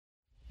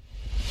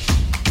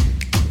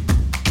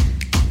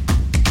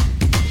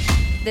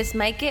This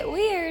might get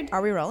weird.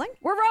 Are we rolling?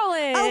 We're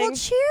rolling. Oh, well,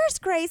 cheers,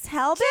 Grace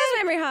Helbig. Cheers,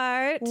 Memory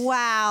Heart.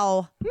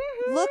 Wow.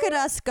 Look at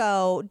us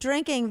go,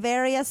 drinking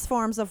various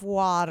forms of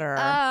water.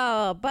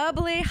 Oh,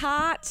 bubbly,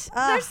 hot.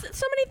 There's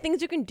so many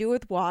things you can do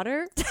with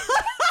water. I'm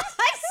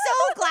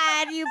so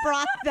glad you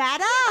brought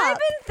that up. I've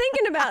been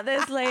thinking about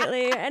this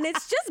lately, and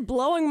it's just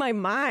blowing my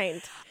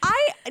mind.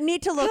 I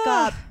need to look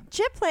up.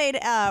 Chip played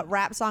a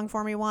rap song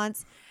for me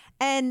once.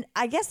 And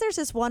I guess there's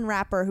this one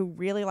rapper who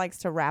really likes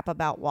to rap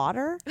about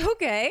water.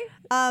 Okay.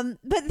 But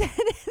then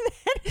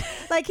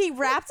like he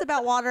raps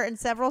about water in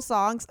several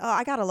songs. Oh,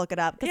 I gotta look it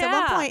up because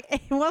at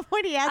one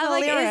point he has a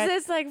like, lyric. is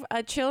this like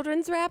a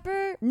children's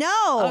rapper?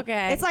 No.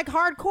 Okay. It's like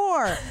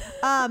hardcore.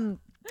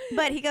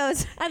 But he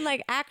goes, And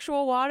like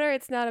actual water,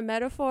 it's not a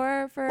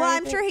metaphor for. well, I'm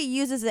anything? sure he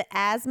uses it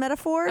as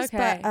metaphors.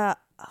 Okay. But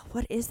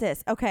what is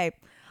this? Okay.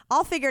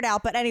 I'll figure it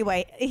out. But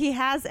anyway, he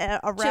has a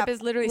rap Chip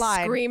is literally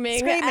line.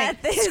 screaming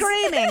at this.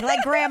 Screaming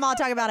like grandma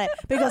talking about it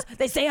because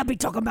they say I be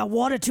talking about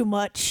water too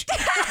much.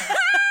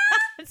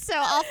 So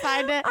I'll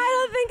find it. I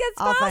don't think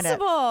it's I'll find it.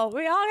 possible.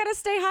 We all gotta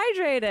stay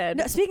hydrated.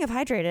 No, speaking of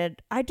hydrated,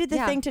 I did the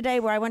thing today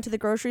where I went to the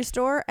grocery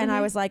store and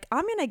I was like,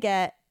 I'm gonna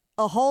get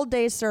a whole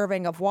day's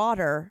serving of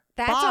water.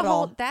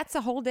 That's a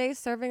whole day's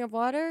serving of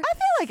water. I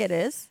feel like it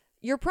is.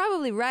 You're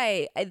probably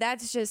right.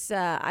 That's just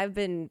I've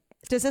been.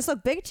 Does this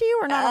look big to you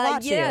or not a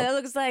lot to you? Yeah, it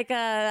looks like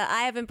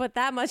I haven't put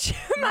that much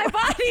in my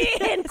body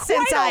in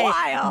Since quite a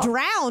I while.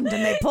 drowned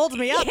and they pulled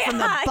me up from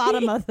the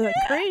bottom of the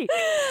creek.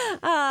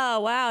 Oh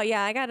wow,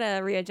 yeah, I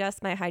gotta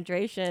readjust my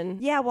hydration.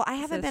 Yeah, well, I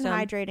haven't been system.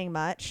 hydrating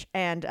much,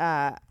 and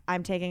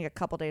I'm taking a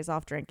couple days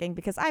off drinking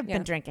because I've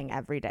been drinking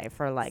every day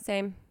for like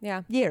Same,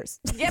 yeah, years.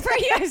 yeah, for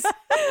years,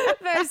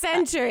 for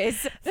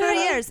centuries, for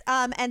years.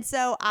 And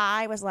so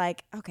I was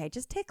like, okay,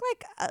 just take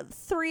like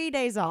 3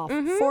 days off,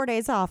 4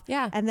 days off.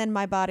 Yeah. And then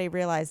my body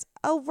realized,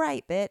 oh,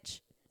 right,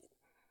 bitch.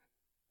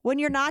 When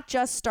you're not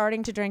just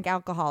starting to drink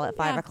alcohol at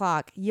 5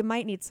 o'clock, you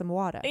might need some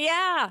water.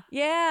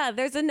 Yeah.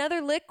 There's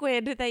another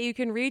liquid that you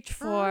can reach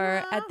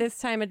for at this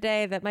time of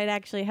day that might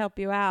actually help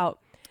you out.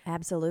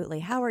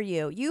 Absolutely. How are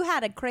you? You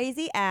had a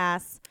crazy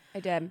ass. I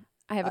did.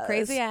 I have a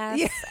crazy ass,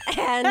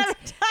 and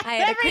I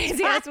had a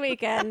crazy ass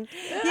weekend.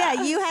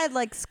 Yeah, you had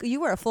like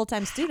you were a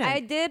full-time student. I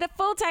did a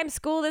full-time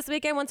school this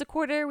weekend. Once a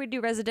quarter, we do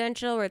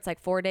residential, where it's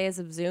like 4 days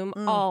of Zoom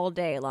all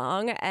day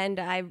long. And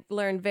I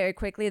learned very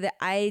quickly that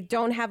I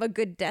don't have a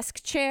good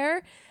desk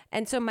chair.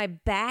 And so my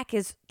back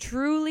is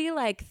truly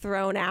like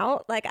thrown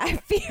out. Like I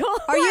feel.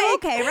 Are you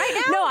okay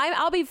right now? No,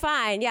 I'll be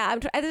fine. Yeah,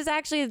 this is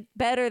actually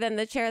better than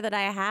the chair that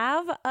I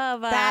have.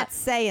 That's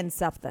saying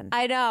something.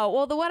 I know.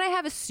 Well, the one I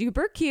have is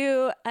super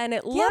cute, and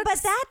it looks. Yeah,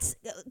 but that's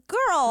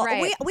girl.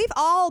 Right. We've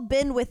all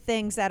been with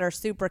things that are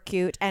super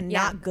cute and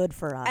not good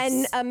for us,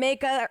 and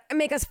make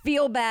us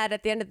feel bad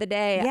at the end of the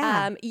day.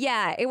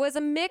 Yeah. It was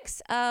a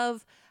mix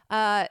of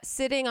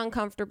sitting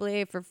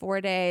uncomfortably for 4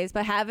 days,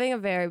 but having a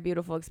very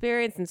beautiful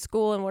experience in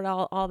school and what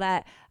all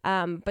that.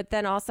 But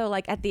then also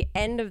like at the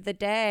end of the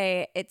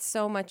day, it's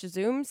so much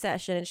Zoom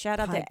session, and shout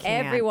out to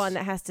everyone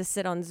that has to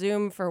sit on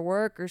Zoom for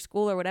work or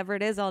school or whatever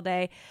it is all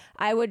day.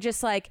 I would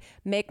just like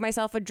make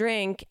myself a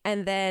drink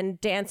and then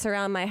dance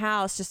around my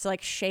house just to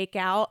like shake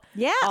out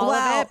all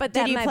of it. But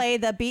did then you play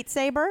the Beat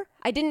Saber?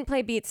 I didn't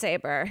play Beat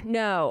Saber.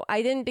 No,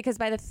 I didn't, because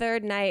by the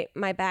third night,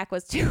 my back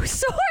was too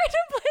sore to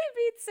play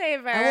Beat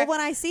Saber. Well, when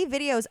I see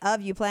videos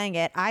of you playing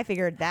it, I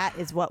figured that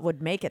is what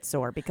would make it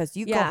sore because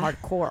you go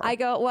hardcore.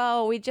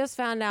 Well, we just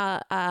found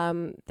out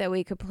that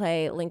we could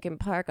play Linkin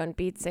Park on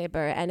Beat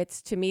Saber, and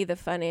it's to me the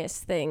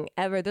funniest thing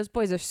ever. Those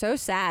boys are so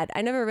sad.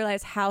 I never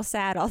realized how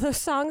sad all those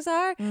songs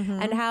are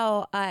and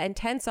how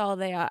intense all of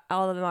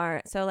them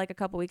are. So like a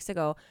couple weeks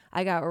ago,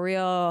 I got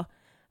real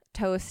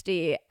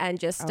toasty and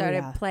just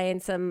started playing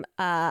some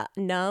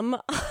Numb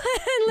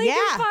on Linkin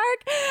Park,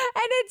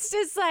 and it's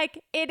just like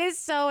it is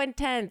so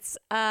intense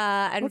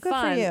and good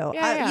fun. For you.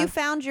 Yeah. You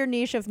found your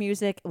niche of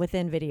music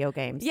within video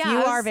games. Yeah,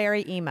 you are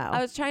very emo.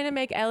 I was trying to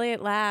make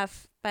Elliot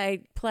laugh by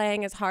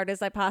playing as hard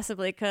as I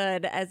possibly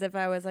could, as if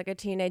I was like a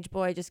teenage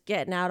boy just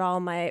getting out all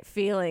my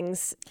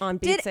feelings on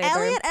Beat Saber. Did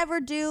Elliot ever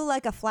do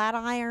like a flat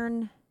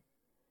iron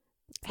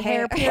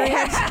hair period?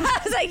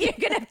 I was like, you're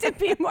gonna have to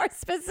be more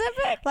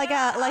specific. like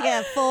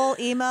a full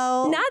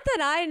emo. Not that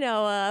I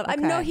know of.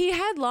 Okay. No, he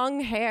had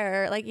long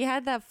hair. Like he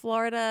had that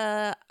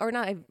Florida, or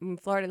not even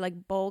Florida,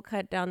 like bowl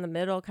cut down the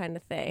middle kind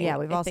of thing. Yeah,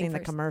 we've I all think seen the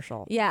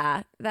commercial.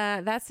 Yeah,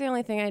 that's the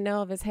only thing I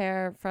know of his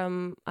hair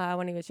from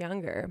when he was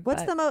younger.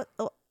 What's the most?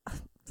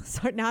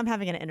 Sorry, now I'm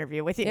having an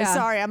interview with you. Yeah.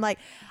 Sorry, I'm like,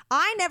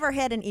 I never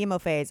had an emo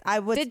phase.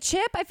 Did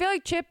Chip? I feel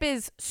like Chip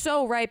is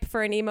so ripe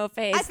for an emo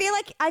phase. I feel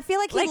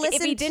like he listened.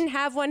 If he didn't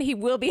have one, he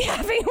will be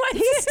having one.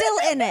 He's still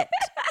in it.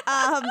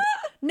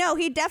 No,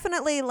 he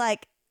definitely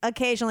like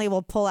occasionally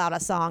will pull out a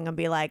song and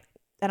be like,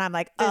 and I'm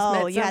like, This oh,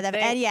 meant you had that,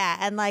 something.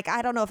 and like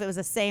I don't know if it was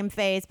the same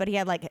phase, but he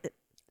had like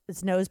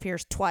its nose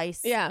pierced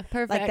twice. Yeah,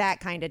 perfect. Like that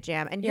kind of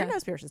jam. And your Yeah.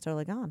 nose pierce is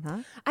totally gone, huh?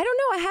 I don't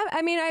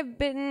know. I've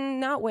been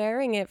not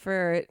wearing it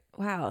for,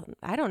 wow,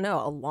 I don't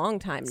know, a long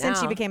time now.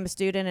 Since you became a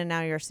student and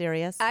now you're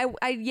serious.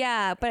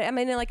 Yeah, but I'm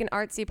in like an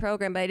artsy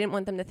program, but I didn't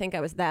want them to think I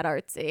was that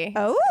artsy.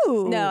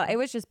 Oh. No, it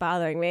was just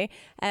bothering me.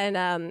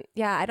 And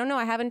yeah, I don't know.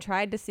 I haven't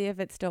tried to see if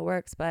it still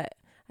works, but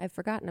I've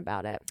forgotten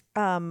about it.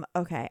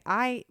 Okay.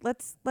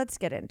 Let's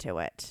get into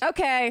it.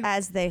 Okay.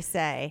 As they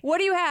say. What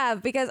do you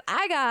have? Because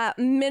I got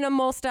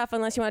minimal stuff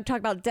unless you want to talk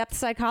about depth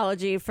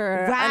psychology for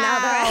another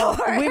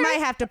hour. We might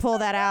have to pull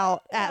that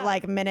out at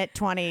like minute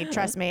 20.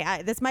 Trust me.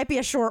 This might be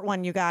a short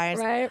one, you guys.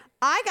 Right.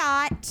 I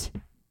got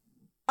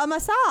a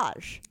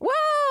massage.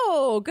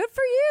 Whoa, good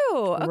for you.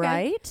 Okay.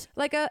 Right?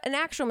 Like an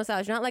actual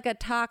massage, not like a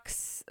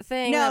tox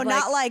thing. No, of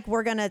not like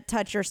we're going to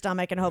touch your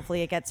stomach and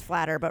hopefully it gets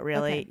flatter, but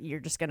really you're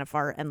just going to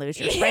fart and lose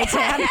your spray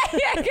tan.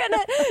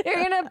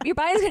 your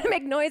body's gonna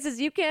make noises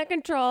you can't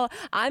control.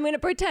 I'm gonna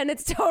pretend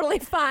it's totally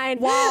fine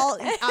While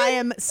I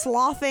am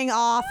sloughing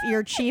off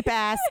your cheap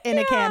ass in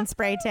a can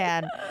spray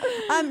tan.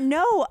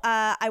 No,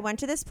 I went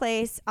to this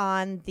place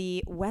on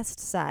the west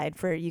side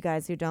for you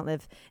guys who don't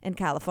live in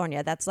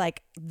California. That's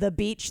like the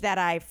beach that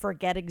I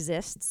forget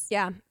exists.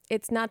 Yeah,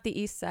 it's not the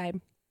east side.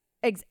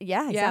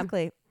 Yeah,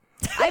 exactly.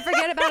 I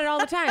forget about it all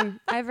the time.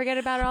 I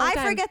forget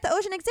the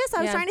ocean exists. I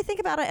was Yeah. trying to think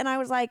about it and I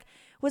was like,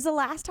 was the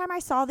last time I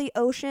saw the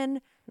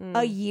ocean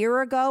a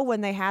year ago when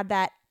they had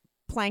that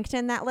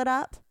plankton that lit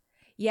up?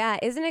 Yeah,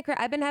 isn't it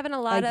I've been having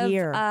a lot A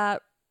year. of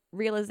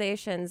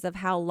realizations of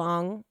how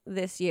long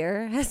this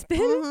year has been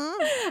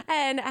Mm-hmm.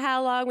 and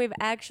how long we've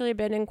actually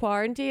been in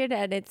quarantine,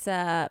 and it's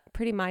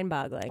pretty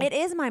mind-boggling. It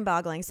is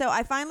mind-boggling. So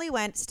I finally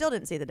went, still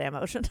didn't see the damn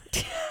ocean.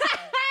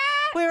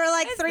 We were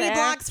like 3 fair.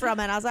 blocks from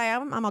it. I was like,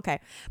 I'm okay.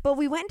 But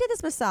we went to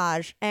this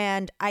massage,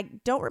 and I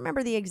don't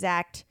remember the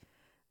exact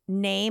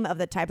name of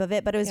the type of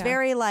it, but it was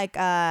very like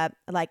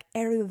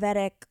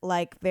Ayurvedic,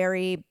 like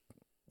very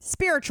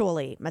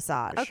spiritually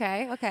massage.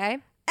 Okay.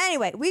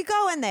 Anyway, we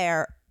go in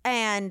there,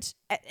 and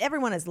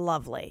everyone is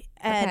lovely,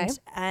 and Okay.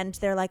 and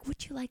they're like,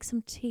 "Would you like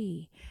some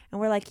tea?"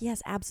 And we're like,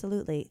 "Yes,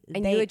 absolutely."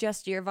 And you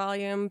adjust your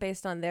volume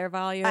based on their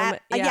volume.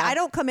 Yeah, I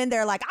don't come in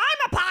there like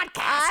I'm a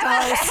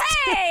podcast host.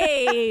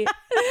 Hey,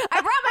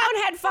 I brought my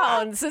own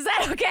headphones. Is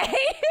that okay?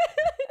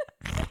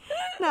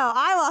 No,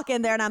 I walk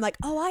in there and I'm like,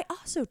 oh, I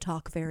also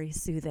talk very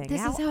soothing. This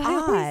How is how I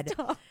always odd.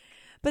 talk.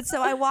 But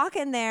so I walk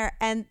in there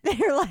and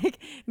they're like,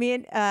 me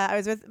and I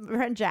was with my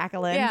friend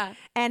Jacqueline. Yeah.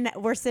 And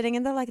we're sitting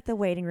in the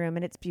waiting room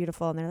and it's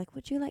beautiful. And they're like,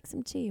 would you like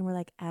some tea? And we're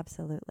like,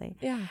 absolutely.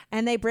 Yeah.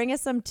 And they bring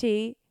us some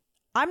tea.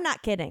 I'm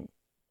not kidding.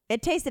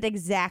 It tasted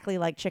exactly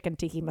like chicken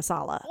tikka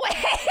masala.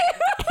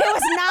 It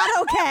was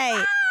not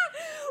okay.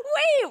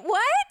 Wait,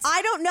 what?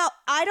 I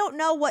don't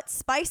know what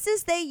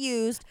spices they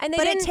used, And they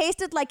but it didn't-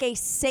 tasted like a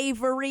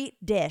savory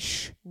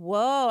dish.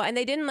 Whoa. And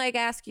they didn't like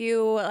ask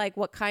you like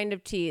what kind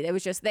of tea. It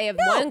was just they have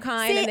one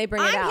kind See, and they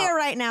bring it I'm out. here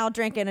right now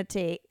drinking a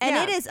tea, and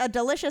Yeah. it is a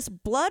delicious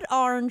blood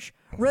orange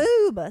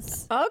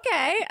rubus.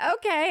 Okay.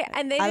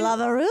 And they I didn't- love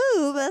a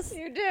rubus.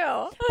 You do.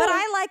 But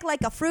I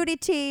like a fruity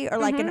tea or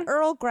like Mm-hmm. an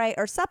Earl Grey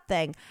or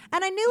something.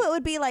 And I knew it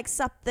would be like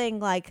something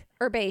like,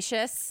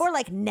 Herbaceous. or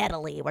like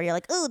nettly, where you're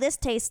like, ooh, this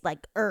tastes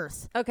like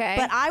earth. Okay.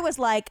 But I was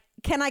like,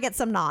 can I get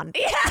some naan?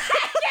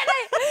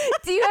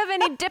 Do you have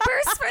any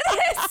dippers for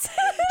this?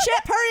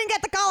 Chip, hurry and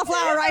get the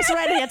cauliflower rice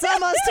ready. It's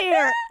almost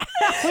here.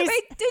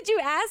 Wait, did you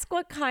ask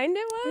what kind it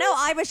was? No,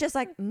 I was just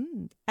like,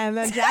 And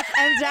then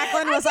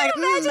Jacqueline was like,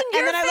 imagine And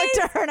your then I looked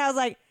at her and I was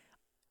like,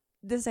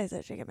 this is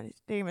a chicken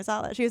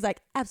masala. She was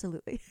like,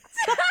 absolutely.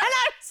 And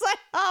I was like,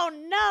 oh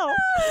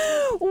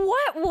no.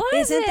 What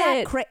was Isn't it?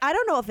 that crazy? I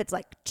don't know if it's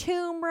like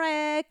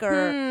turmeric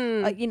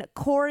or,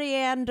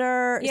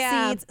 coriander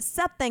Yeah. seeds,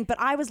 something. But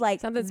I was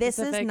like, Something this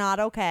specific. is not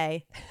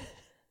okay.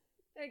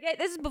 Okay,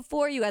 this is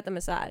before you got the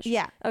massage.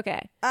 Yeah.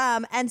 Okay.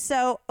 And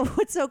so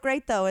what's so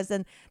great though is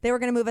then they were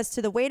going to move us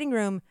to the waiting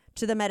room,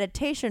 to the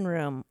meditation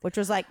room, which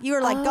was like, you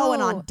were like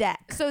going Oh. on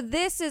deck. So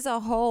this is a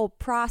whole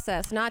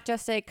process, not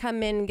just say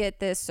come in, get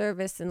this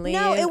service and leave.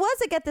 No, it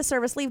was a get the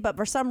service leave, but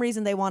for some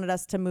reason they wanted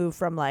us to move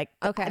from like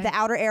Okay. the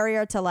outer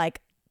area to like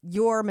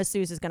your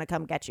masseuse is going to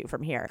come get you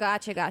from here.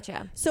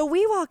 Gotcha. So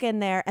we walk in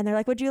there and they're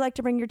like, would you like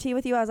to bring your tea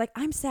with you? I was like,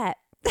 I'm set.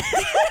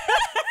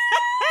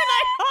 And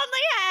I only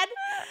had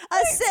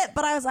a sip,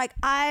 but I was like,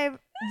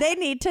 they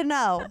need to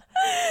know.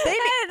 Who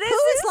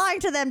is lying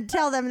to them?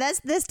 Tell them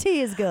this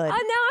tea is good. Now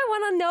I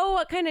want to know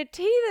what kind of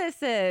tea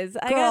this is.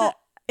 Girl,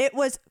 it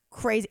was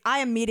crazy.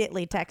 I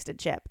immediately texted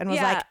Chip and was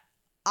Yeah. like,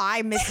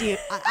 I miss you.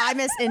 I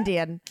miss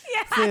Indian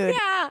food.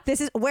 yeah.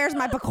 Where's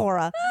my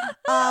pakora?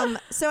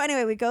 So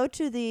anyway, we go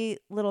to the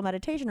little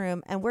meditation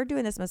room and we're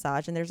doing this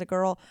massage and there's a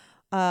girl,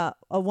 a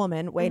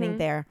woman waiting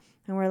there.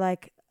 And we're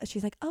like,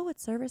 she's like, oh, what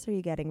service are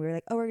you getting? We were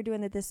like, oh, we're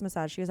doing this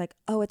massage. She was like,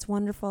 oh, it's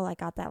wonderful. I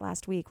got that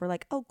last week. We're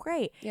like, oh,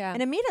 great. Yeah.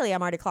 And immediately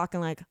I'm already clocking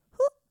like,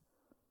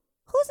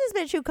 who's this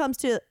bitch who comes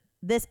to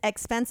this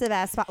expensive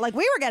ass spot? Like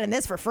we were getting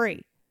this for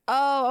free.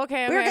 Oh,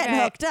 okay. We were getting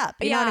okay. hooked up.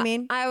 You know what I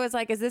mean? I was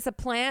like, is this a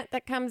plant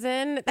that comes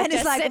in? That And it's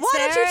just like, sits why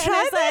don't there? you try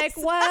And it's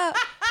this? like,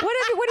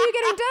 what are you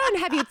getting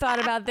done? Have you thought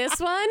about this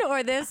one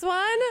or this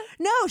one?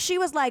 No, she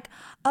was like,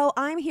 oh,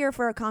 I'm here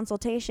for a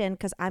consultation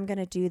because I'm going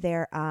to do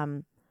their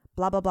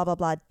blah, blah, blah, blah,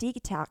 blah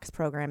detox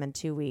program in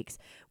 2 weeks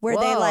where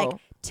Whoa.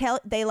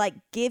 they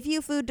give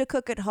you food to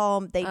cook at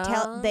home.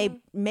 They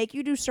make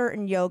you do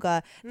certain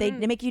yoga. They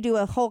make you do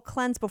a whole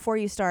cleanse before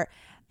you start,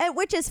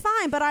 which is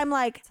fine. But I'm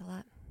like, That's a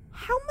lot.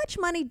 how much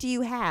money do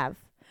you have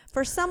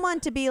for someone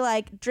to be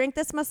like, drink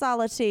this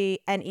masala tea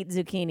and eat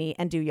zucchini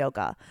and do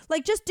yoga?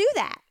 Like, just do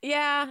that.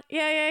 Yeah.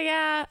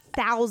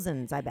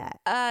 Thousands, I bet.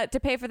 To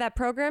pay for that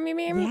program, you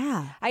mean?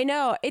 Yeah. I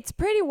know. It's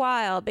pretty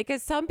wild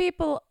because some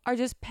people are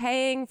just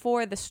paying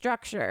for the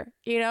structure.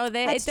 You know, it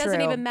That's doesn't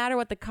true. even matter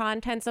what the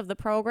contents of the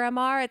program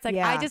are. It's like,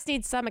 Yeah. I just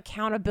need some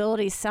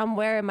accountability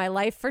somewhere in my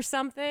life for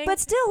something. But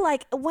still,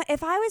 like,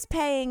 if I was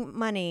paying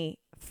money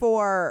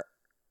for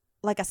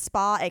like a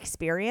spa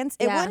experience,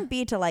 it Yeah. wouldn't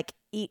be to like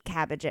eat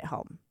cabbage at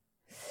home.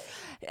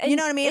 You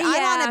know what I mean? I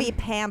Yeah. want to be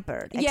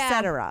pampered, Yeah.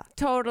 etc.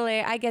 Totally,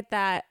 I get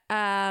that.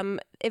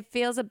 It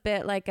feels a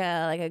bit like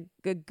a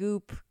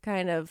goop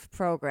kind of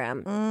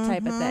program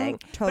type of thing.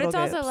 But Total it's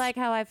also goops. like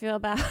how I feel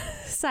about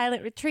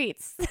silent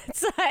retreats.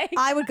 It's like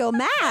I would go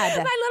mad.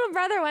 my little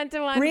brother went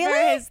to one for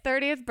Really? his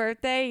 30th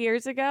birthday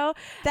years ago.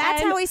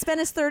 That's and how he spent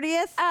his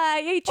 30th?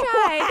 he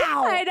tried.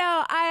 Wow. I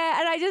know.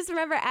 I just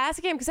remember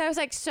asking him because I was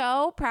like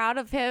so proud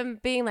of him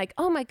being like,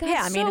 oh my God,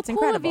 Yeah, I mean, so it's cool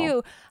incredible. of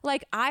you.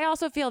 Like, I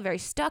also feel very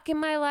stuck in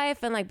my life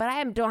and like, but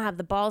I don't have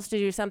the balls to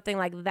do something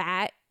like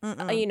that.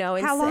 You know,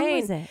 insane. How long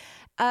was it?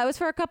 It was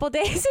for a couple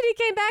days and he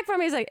came back from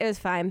me. He's like, it was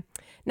fine.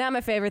 Not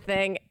my favorite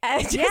thing.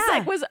 And just Yeah.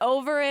 like was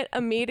over it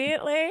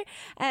immediately.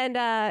 And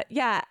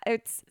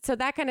it's so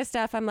that kind of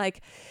stuff. I'm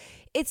like,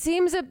 it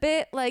seems a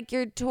bit like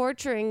you're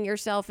torturing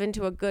yourself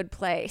into a good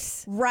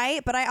place.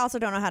 Right, but I also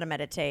don't know how to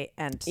meditate,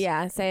 and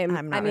Yeah, same.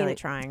 I'm not really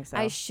trying. So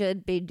I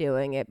should be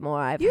doing it more.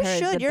 I've you heard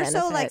should. the You're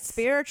so like benefits.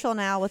 spiritual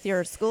now with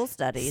your school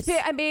studies.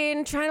 I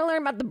mean, trying to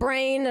learn about the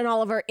brain and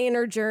all of our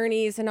inner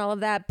journeys and all of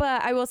that.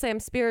 But I will say I'm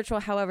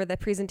spiritual. However, the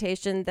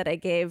presentation that I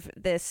gave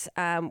this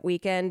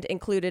weekend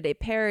included a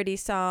parody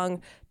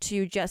song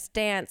to Just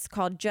Dance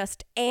called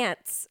Just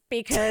Ants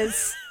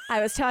because I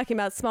was talking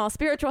about small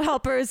spiritual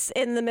helpers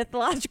in the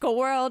mythological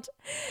world.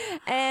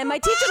 And my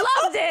teacher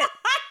loved it.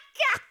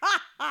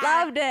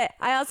 Loved it.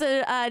 I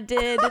also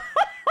did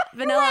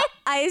Vanilla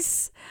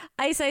Ice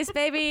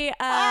Baby,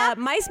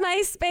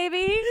 Mice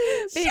Baby,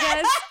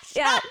 because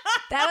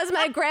that was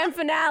my grand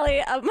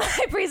finale of my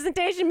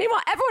presentation.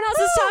 Meanwhile, everyone else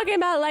is talking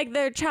about like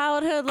their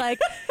childhood, like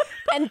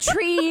and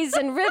trees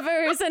and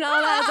rivers and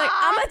all that. I was like,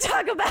 I'm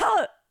gonna talk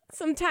about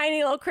some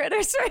tiny little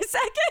critters for a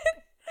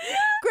second.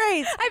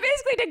 Great. I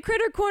basically did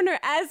Critter Corner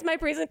as my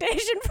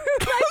presentation for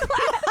my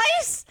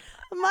class.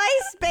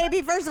 Mice,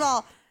 baby. First of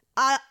all,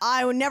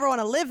 I would never want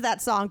to live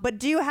that song, but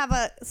do you have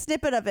a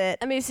snippet of it?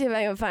 Let me see if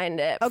I can find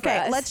it. for Okay,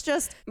 us. let's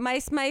just.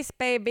 Mice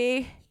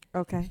Baby.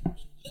 Okay.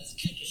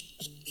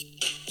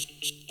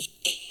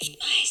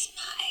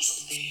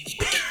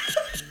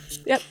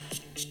 Yep.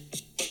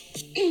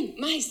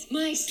 Mice.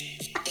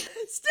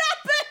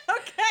 Stop it.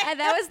 Okay. And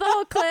that was the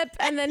whole clip.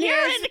 And then You're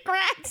here's in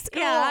grad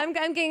school. yeah, I'm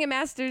getting a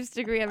master's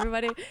degree.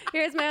 Everybody,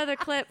 here's my other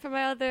clip from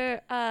my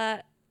other.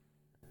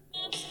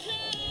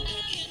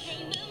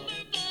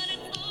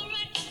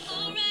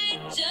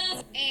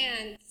 Just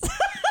ants.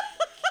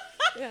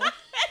 Yeah.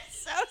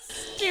 so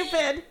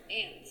stupid.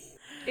 Ants.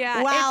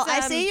 Yeah. Wow,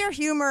 it's, I see your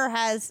humor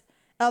has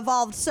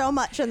evolved so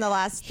much in the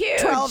last huge.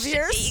 12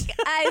 years.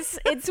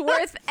 It's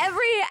worth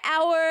every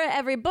hour,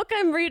 every book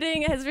I'm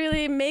reading is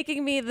really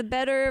making me the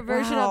better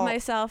version Wow. of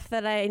myself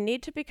that I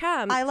need to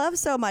become. I love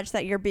so much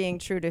that you're being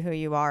true to who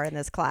you are in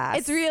this class.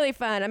 It's really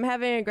fun. I'm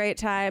having a great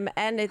time,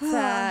 and it's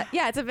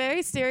it's a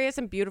very serious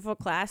and beautiful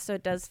class. So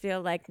it does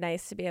feel like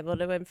nice to be able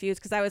to infuse.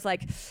 Because I was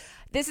like,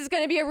 this is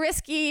going to be a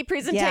risky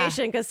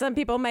presentation because some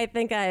people might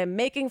think I'm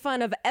making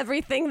fun of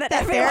everything that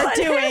everyone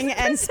they're doing is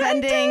and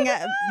spending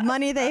presenting.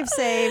 money they've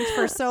saved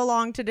for so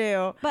long to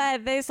do.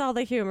 But they saw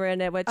the humor in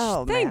it, which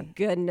Oh, thank man.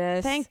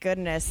 goodness. Thank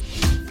goodness.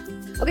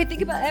 Okay,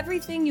 think about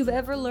everything you've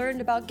ever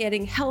learned about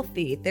getting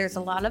healthy. There's a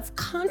lot of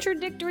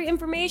contradictory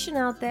information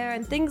out there,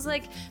 and things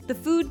like the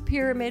food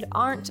pyramid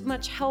aren't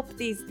much help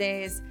these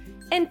days.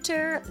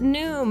 Enter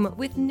Noom.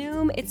 With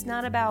Noom, it's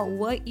not about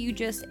what you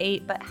just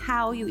ate, but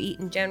how you eat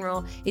in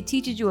general. It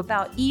teaches you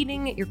about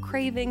eating, your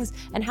cravings,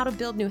 and how to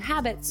build new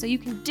habits so you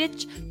can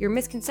ditch your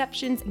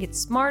misconceptions and get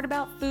smart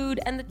about food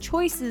and the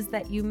choices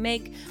that you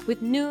make.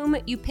 With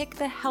Noom, you pick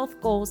the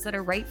health goals that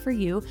are right for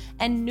you,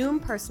 and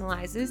Noom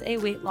personalizes a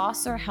weight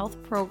loss or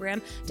health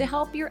program to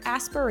help your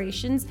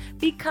aspirations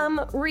become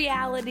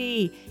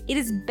reality. It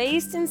is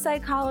based in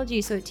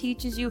psychology, so it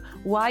teaches you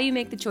why you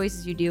make the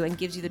choices you do and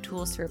gives you the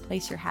tools to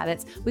replace your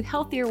habits with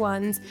healthier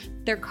ones.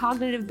 Their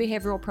cognitive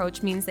behavioral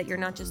approach means that you're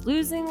not just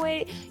losing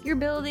weight, you're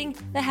building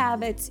the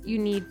habits you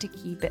need to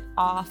keep it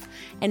off.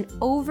 And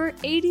over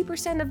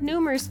 80% of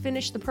Noomers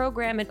finish the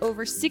program, and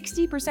over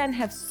 60%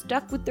 have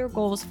stuck with their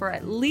goals for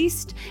at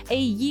least a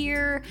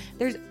year.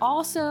 There's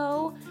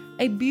also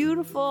a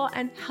beautiful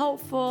and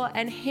helpful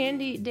and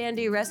handy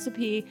dandy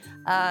recipe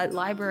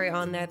library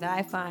on there that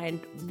I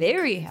find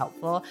very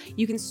helpful.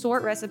 You can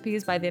sort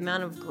recipes by the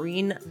amount of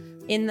green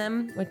in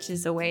them, which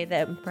is a way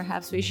that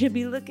perhaps we should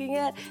be looking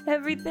at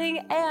everything.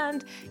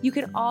 And you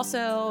can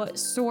also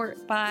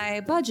sort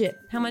by budget,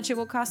 how much it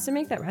will cost to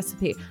make that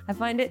recipe. I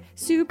find it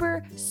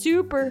super,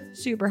 super,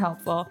 super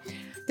helpful.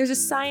 There's a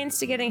science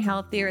to getting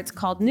healthier. It's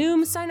called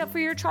Noom. Sign up for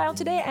your trial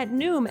today at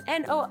Noom,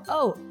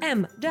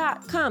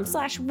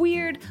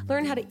 Noom.com/weird.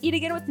 Learn how to eat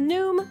again with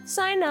Noom.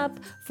 Sign up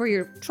for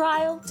your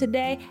trial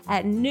today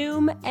at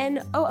Noom,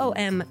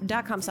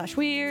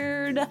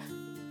 Noom.com/weird.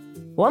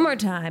 One more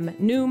time,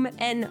 Noom,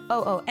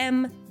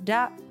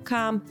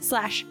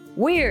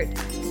 Noom.com/weird.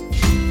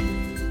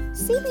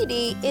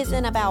 CBD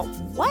isn't about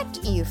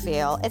what you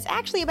feel. It's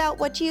actually about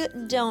what you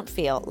don't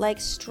feel, like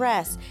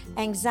stress,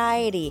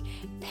 anxiety,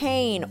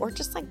 pain, or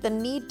just like the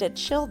need to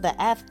chill the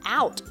F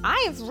out.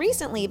 I have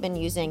recently been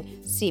using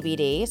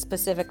CBD,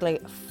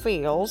 specifically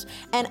Feels,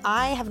 and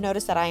I have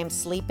noticed that I am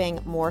sleeping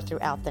more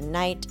throughout the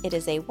night. It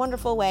is a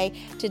wonderful way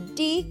to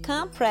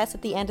decompress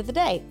at the end of the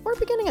day or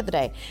beginning of the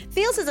day.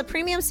 Feels is a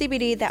premium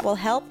CBD that will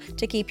help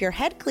to keep your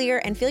head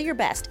clear and feel your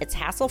best. It's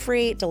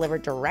hassle-free,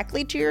 delivered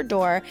directly to your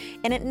door,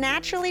 and it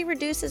naturally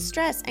reduces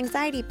stress,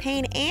 anxiety,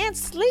 pain, and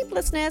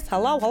sleeplessness.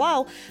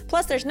 Hello.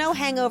 Plus, there's no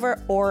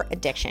hangover or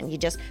addiction. You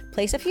just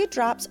place a few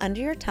drops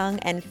under your tongue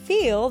and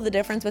feel the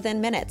difference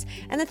within minutes.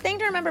 And the thing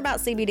to remember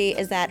about CBD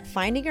is that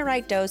finding your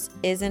right dose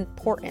is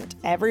important.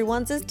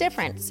 Everyone's is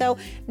different. So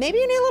maybe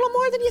you need a little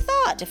more than you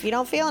thought if you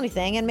don't feel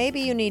anything, and maybe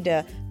you need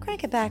to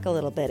crank it back a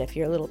little bit if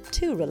you're a little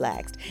too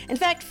relaxed. In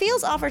fact,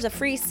 Feels offers a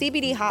free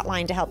CBD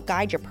hotline to help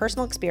guide your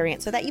personal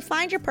experience so that you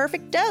find your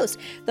perfect dose.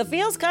 The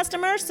Feels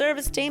customer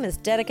service team is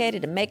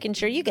dedicated to making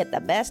sure you get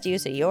the best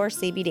use of your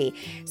CBD.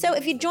 So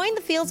if you join the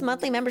Feels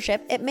monthly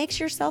membership, it makes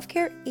your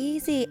self-care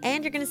easy,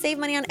 and you're going to save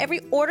money on every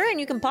order, and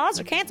you can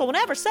pause or cancel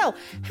whenever. So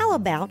how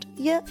about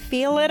you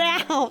feel it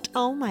out?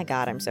 Oh my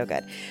God, I'm so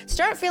good.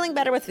 Start feeling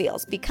better with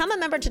Feels. Become a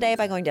member today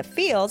by going to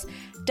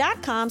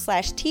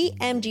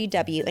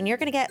feels.com/TMGW, and you're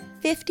going to get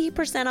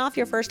 50% off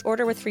your first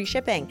order with free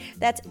shipping.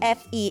 That's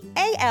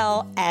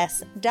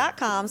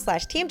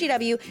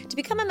FEALS.com/TMGW to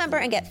become a member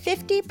and get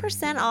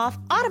 50% off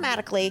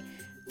automatically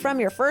from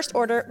your first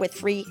order with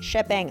free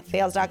shipping.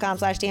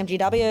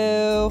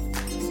 Feals.com/TMGW.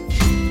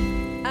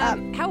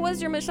 How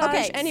was your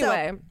massage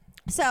anyway?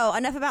 So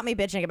enough about me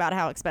bitching about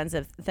how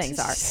expensive things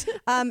are.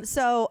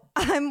 So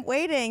I'm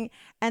waiting,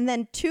 and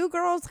then two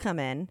girls come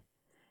in,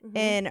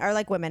 are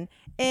like women,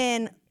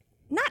 in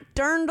not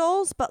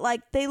dirndls, but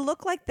like they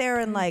look like they're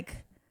in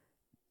like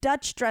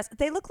Dutch dress.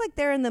 They look like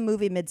they're in the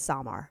movie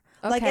Midsommar.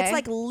 Like it's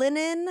like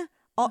linen.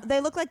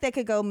 They look like they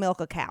could go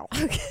milk a cow.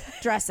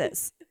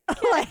 Dresses.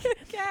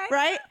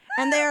 Right?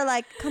 And they're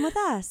like, come with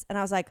us. And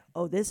I was like,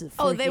 oh, this is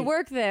freaky. Oh, they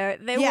work there.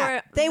 They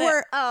were.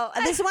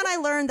 This is when I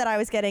learned that I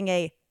was getting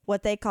a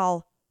what they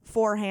call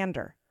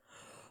four-hander.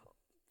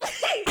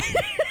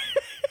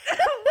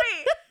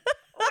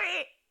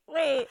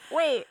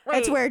 Wait.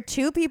 It's where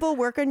two people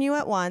work on you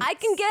at once. I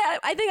think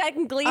I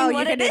can glean what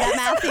you can do that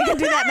math. You can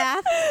do that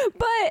math.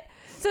 But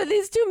so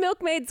these two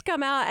milkmaids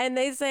come out and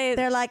they say,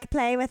 they're like,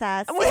 play with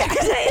us.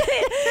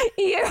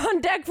 You're on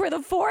deck for the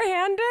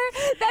four-hander?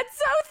 That's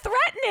so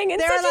threatening.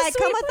 And they're like,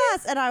 come with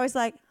us. And I was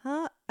like,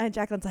 huh? And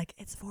Jacqueline's like,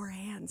 it's four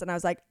hands. And I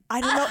was like,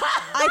 I don't know.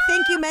 I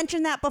think you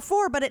mentioned that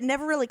before, but it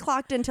never really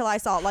clocked until I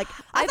saw it. Like,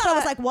 I thought it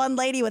was like one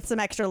lady with some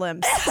extra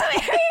limbs.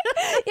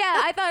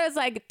 Yeah, I thought it was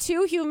like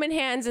two human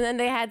hands, and then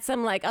they had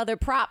some like other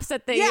props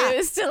that they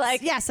used to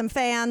like. Yeah, some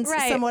fans,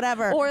 some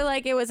whatever. Or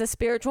like it was a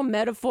spiritual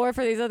metaphor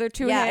for these other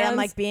two hands. Yeah, and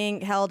like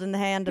being held in the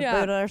hand of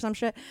Buddha or some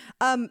shit.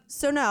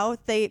 So no,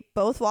 they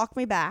both walked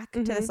me back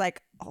to this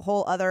like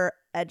whole other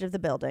edge of the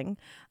building.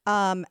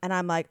 And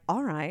I'm like,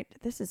 all right,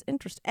 this is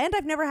interesting. And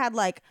I've never had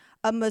like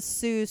a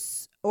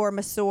masseuse or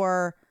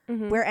masseur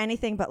wear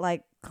anything but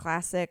like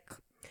classic,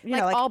 you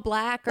know, like all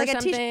black or like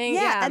something.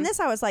 Yeah. And this,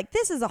 I was like,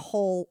 this is a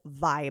whole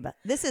vibe.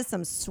 This is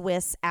some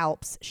Swiss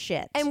Alps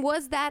shit. And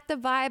was that the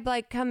vibe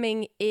like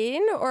coming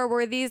in, or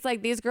were these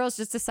like these girls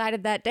just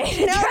decided that day to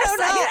No. dress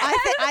like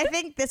I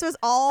think this was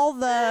all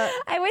the.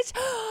 I wish.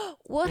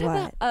 What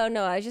about? Oh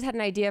no, I just had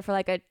an idea for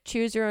like a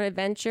choose your own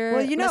adventure.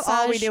 Well, you know, massage.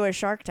 all we do is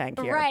Shark Tank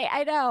here. Right,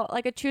 I know.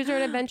 Like a choose your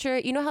own adventure.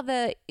 You know how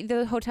the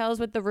hotels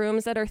with the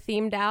rooms that are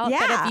themed out? Yeah.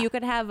 That if you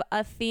could have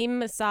a theme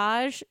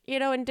massage, you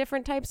know, in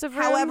different types of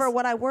rooms. However,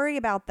 what I worry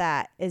about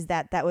that is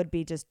that would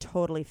be just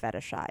totally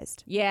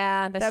fetishized.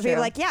 Yeah, that's That'd true. be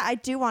like, yeah, I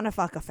do want to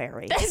fuck a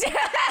fairy.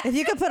 If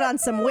you could put on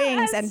some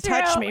wings and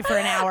touch me for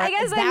an hour,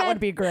 that would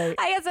be great.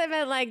 I guess I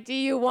meant like, do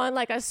you want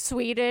like a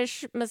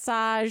Swedish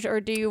massage, or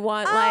do you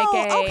want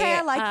okay,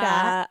 I like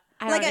that.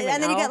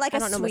 And then you get like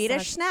a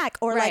Swedish snack,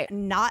 or Right. like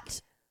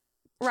not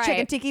Right.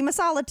 chicken tiki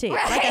masala tea,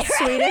 Right, like a right,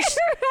 Swedish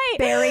right.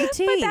 berry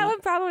tea. But that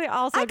would probably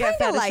also I get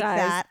kind of fetishized. like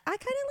that. I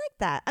kind of like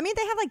that. I mean,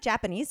 they have like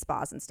Japanese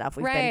spas and stuff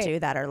we've Right. been to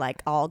that are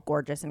like all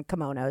gorgeous and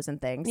kimonos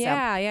and things. So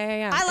Yeah.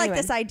 I like Anyway.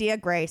 this idea,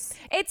 Grace.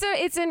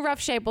 It's in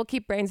rough shape. We'll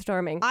keep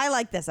brainstorming. I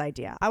like this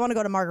idea. I want to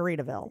go to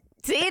Margaritaville.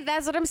 See,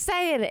 that's what I'm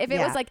saying. If it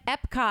Yeah. was like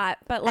Epcot,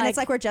 but like, And it's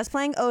like we're just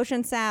playing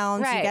ocean sounds.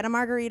 You Right. get a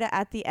margarita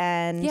at the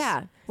end.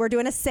 Yeah. We're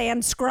doing a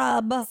sand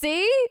scrub.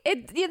 see,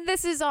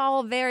 this is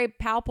all very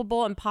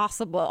palpable and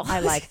possible. I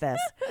like this.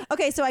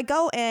 Okay, so I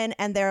go in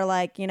and they're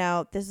like,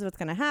 this is what's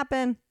going to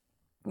happen.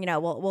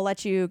 We'll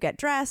let you get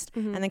dressed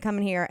and then come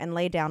in here and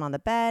lay down on the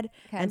bed.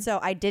 Okay. And so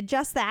I did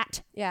just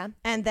that. Yeah.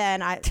 And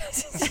then I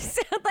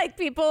Sound like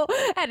people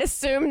had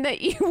assumed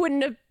that you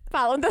wouldn't have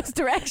followed those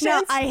directions.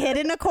 no, I hid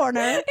in a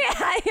corner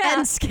yeah.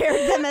 and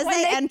scared them as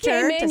when they entered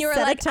came in, to you were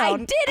set like, a I tone.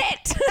 did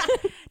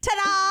it.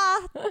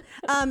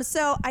 Ta-da!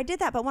 So I did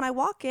that, but when I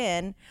walk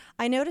in,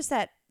 I notice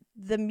that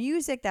the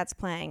music that's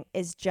playing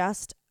is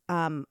just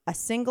a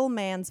single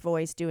man's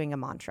voice doing a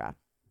mantra.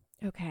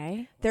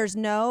 Okay. There's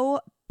no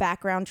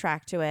background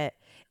track to it.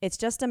 It's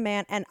just a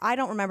man, and I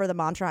don't remember the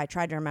mantra. I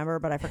tried to remember,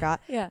 but I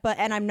forgot. Yeah.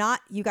 And I'm not,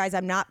 you guys,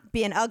 I'm not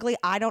being ugly.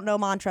 I don't know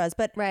mantras,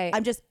 but Right.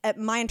 I'm just,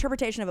 my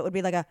interpretation of it would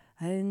be like a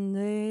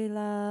Okay.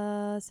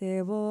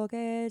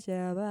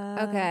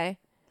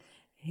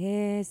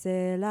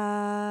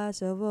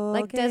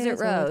 like Desert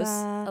Rose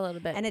a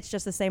little bit. And it's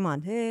just the same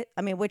one.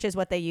 I mean, which is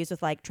what they use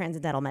with like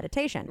transcendental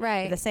meditation.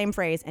 Right. The same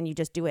phrase, and you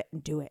just do it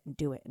and do it and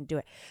do it and do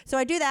it. So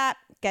I do that,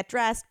 get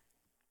dressed,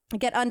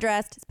 get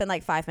undressed. It's been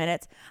like 5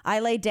 minutes. I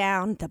lay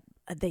down.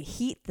 The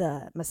heat,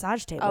 the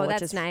massage table. Oh, which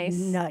that's is nice.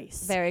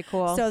 Nice. Very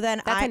cool. So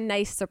then that's a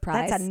nice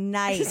surprise. That's a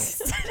nice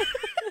surprise.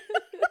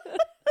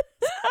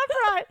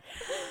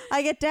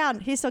 I get down.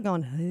 He's still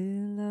going.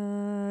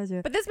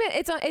 But this man,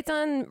 it's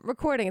on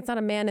recording. It's not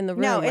a man in the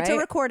room. No, it's a right?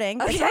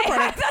 recording. Okay. It's a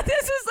recording. I thought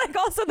this was like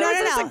also No,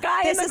 there was a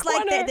guy this in the is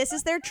corner. like this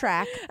is their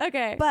track.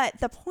 Okay. But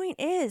the point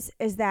is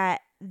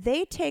that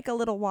they take a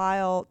little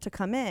while to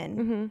come in.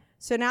 Mm-hmm.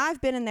 So now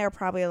I've been in there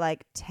probably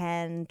like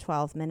 10,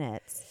 12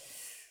 minutes.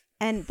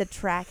 And the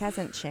track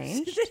hasn't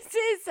changed. This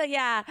is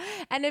yeah.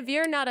 And if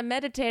you're not a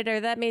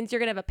meditator, that means you're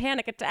gonna have a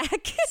panic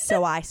attack.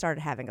 So I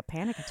started having a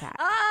panic attack.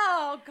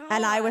 Oh God.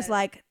 And I was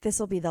like, this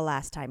will be the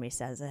last time he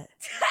says it.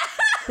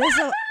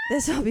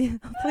 This will be,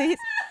 please.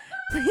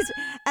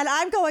 And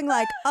I'm going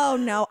like, oh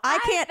no, I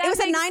can't. It was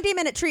a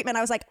 90-minute treatment.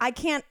 I was like, I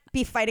can't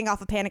be fighting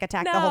off a panic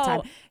attack the whole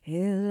time.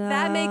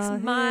 That makes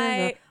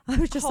my I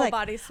was just whole like,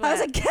 body I sweat. was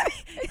like, get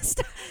me.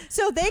 Stop.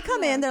 So they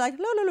come in, they're like,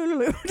 loo, loo, loo, loo,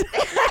 loo. They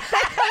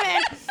come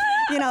in.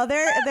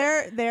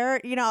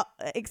 They're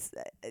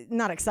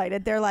not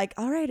excited. They're like,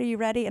 all right, are you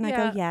ready? And I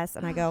Yeah. go, yes.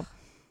 And I go,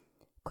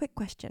 quick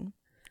question.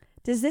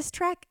 Does this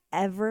track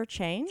ever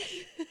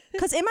change?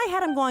 Because in my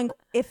head, I'm going,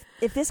 if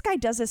this guy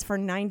does this for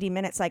 90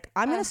 minutes, like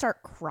I'm going to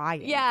start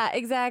crying. Yeah,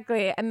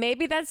 exactly. And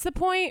maybe that's the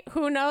point.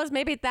 Who knows?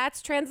 Maybe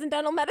that's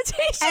transcendental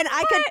meditation. And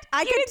I could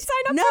didn't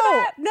sign up no, for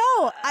that.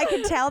 No, I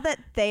could tell that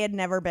they had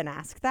never been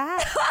asked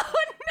that. Oh,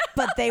 no.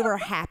 But they were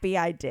happy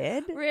I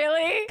did.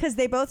 Really? Because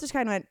they both just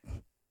kind of went,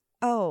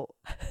 oh.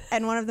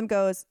 And one of them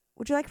goes,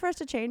 would you like for us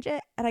to change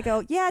it? And I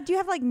go, yeah, do you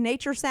have like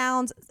nature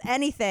sounds?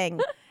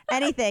 Anything.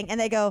 And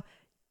they go,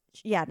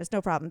 yeah, there's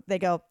no problem. They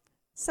go,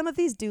 some of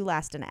these do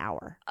last an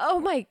hour. Oh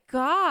my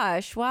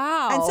gosh!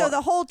 Wow. And so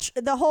the whole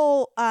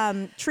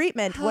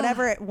treatment,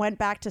 whenever it went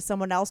back to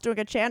someone else doing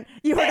a chant,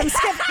 you heard them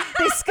skip.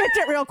 They skipped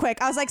it real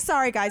quick. I was like,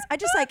 sorry guys. I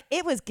just like,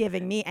 it was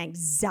giving me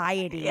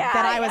anxiety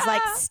that I was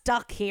like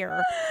stuck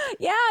here.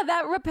 Yeah,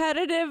 that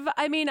repetitive.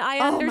 I mean, I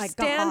Oh my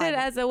understand it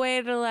God. as a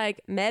way to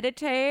like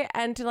meditate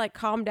and to like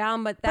calm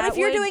down, but that But if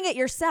you're would- doing it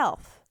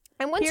yourself.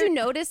 and once Here- you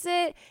notice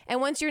it,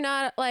 and once you're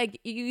not like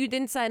you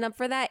didn't sign up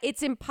for that,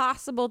 it's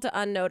impossible to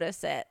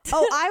unnotice it.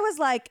 Oh, I was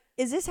like,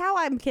 is this how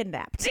I'm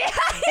kidnapped?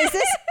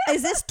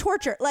 Is this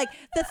torture? Like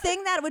the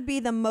thing that would be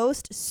the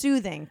most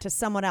soothing to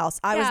someone else.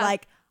 I was Yeah.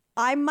 like,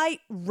 I might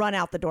run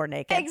out the door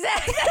naked.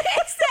 Exactly.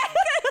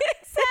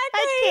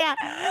 I can't.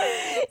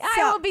 I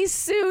So- will be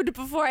sued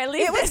before I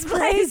leave It was this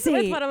place crazy.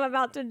 with what I'm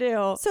about to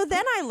do. So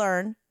then I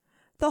learn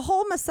the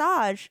whole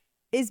massage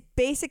is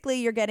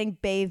basically you're getting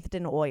bathed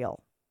in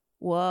oil.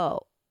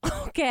 Whoa.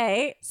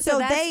 Okay. So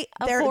that's a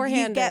you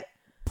four-handed. get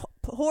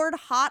poured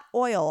hot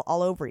oil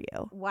all over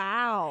you.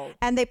 Wow.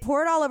 And they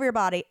pour it all over your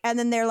body. And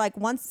then they're like,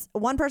 once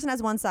one person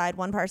has one side,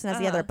 one person has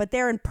the other, but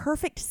they're in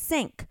perfect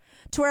sync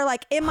to where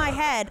like in my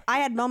head, I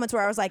had moments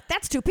where I was like,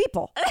 that's two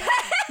people.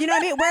 You know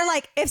what I mean? Where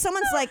like if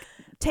someone's like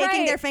taking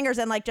Right. their fingers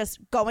and like just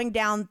going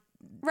down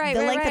Right,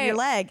 the right, length of your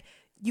right. leg,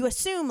 you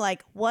assume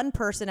like one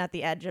person at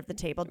the edge of the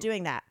table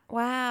doing that.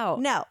 Wow.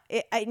 No,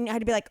 I had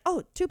to be like,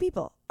 oh, two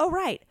people. Oh,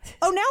 right.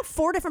 Oh, now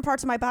 4 different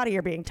parts of my body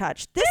are being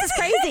touched. This is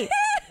crazy.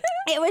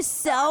 It was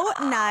so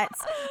nuts.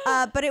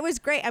 But it was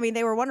great. I mean,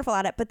 they were wonderful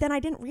at it. But then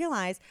I didn't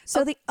realize.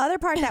 So the other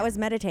part that was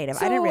meditative,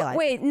 I didn't realize.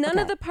 Wait, none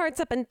Okay. of the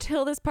parts up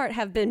until this part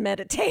have been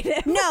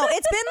meditative. No,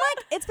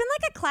 it's been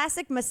like a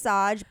classic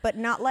massage, but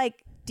not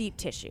like deep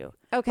tissue.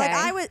 Okay. Like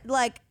I would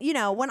like,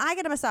 when I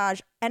get a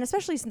massage, and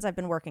especially since I've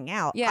been working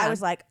out, Yeah. I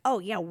was like, oh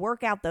yeah,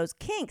 work out those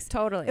kinks.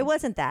 Totally. It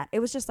wasn't that. It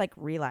was just like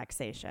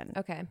relaxation.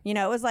 Okay.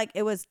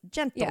 It was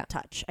gentle Yeah.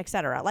 touch,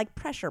 etc. Like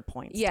pressure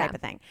points Yeah. type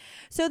of thing.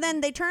 So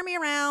then they turn me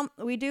around,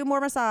 we do more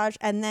massage,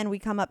 and then we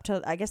come up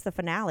to, I guess, the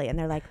finale, and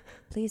they're like,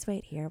 please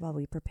wait here while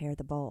we prepare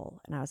the bowl.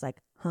 And I was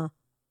like, huh?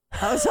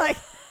 I was like,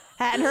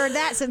 hadn't heard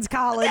that since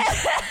college.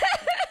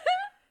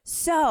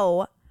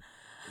 So,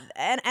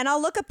 and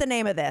I'll look up the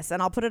name of this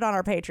and I'll put it on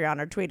our Patreon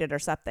or tweet it or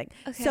something.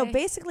 So Okay.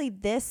 basically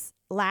this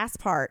last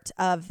part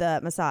of the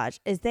massage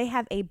is they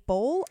have a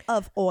bowl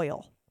of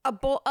oil. A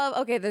bowl of,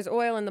 okay, there's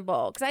oil in the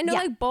bowl. Because I know Yeah.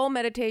 like bowl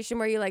meditation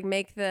where you like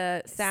make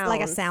the sound.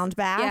 Like a sound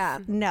bath. Yeah.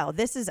 No,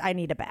 this is, I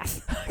need a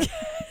bath.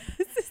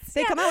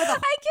 They come out with a,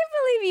 I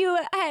can't believe you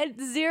had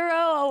zero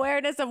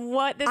awareness of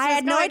what this I was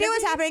had no going idea to what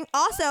was be. happening.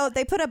 Also,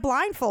 they put a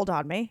blindfold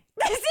on me.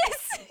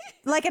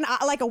 Like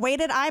a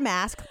weighted eye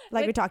mask,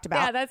 like we talked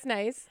about. Yeah, that's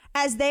nice.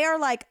 As they are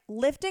like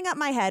lifting up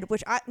my head,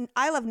 which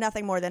I love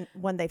nothing more than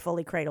when they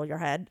fully cradle your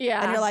head.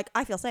 Yeah. And you're like,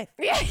 I feel safe.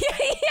 Yeah.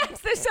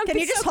 There's something Can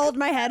you just hold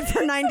my head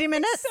for 90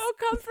 minutes? so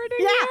comforting.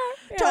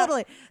 Yeah,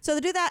 totally. So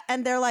they do that,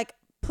 and they're like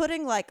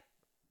putting like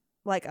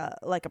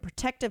a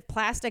protective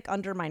plastic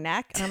under my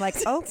neck, and I'm like,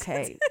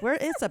 okay,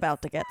 it's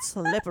about to get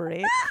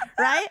slippery,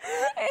 right?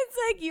 It's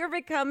like you're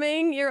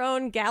becoming your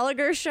own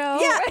Gallagher show.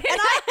 Yeah, right?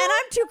 and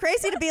I'm too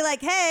crazy to be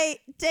like, hey,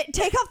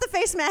 take off the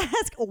face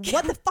mask.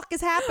 What the fuck is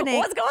happening?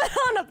 What's going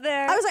on up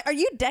there? I was like, are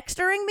you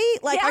Dextering me?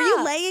 Like, are Yeah.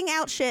 you laying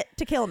out shit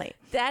to kill me?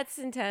 That's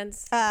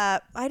intense. I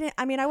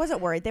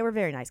wasn't worried. They were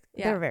very nice.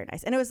 They Yeah. were very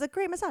nice. And it was a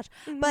great massage.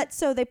 But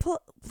so they pull,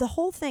 the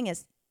whole thing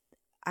is,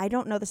 I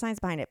don't know the science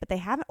behind it, but they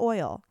have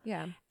oil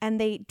Yeah. and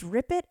they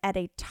drip it at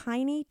a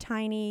tiny,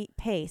 tiny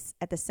pace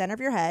at the center of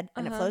your head,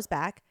 and it flows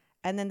back.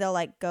 And then they'll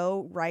like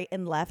go right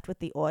and left with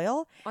the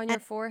oil On your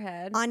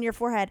forehead. on your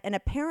forehead. And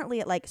apparently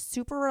it like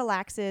super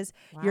relaxes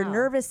your Wow.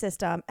 nervous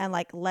system and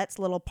like lets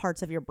little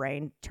parts of your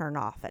brain turn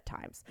off at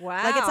times.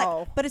 Wow. Like it's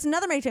like, but it's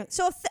another meditation.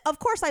 So of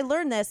course I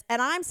learned this,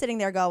 and I'm sitting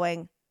there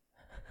going,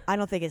 I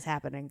don't think it's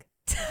happening.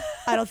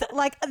 I don't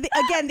like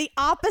again the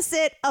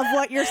opposite of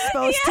what you're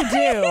supposed to do.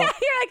 Yeah, you're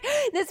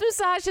like, this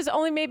massage has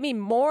only made me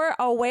more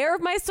aware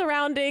of my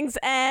surroundings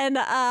and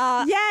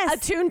Yes.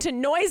 attuned to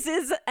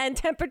noises and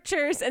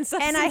temperatures and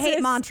substances. And I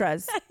hate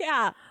mantras.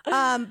 Yeah.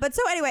 But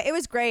so anyway, it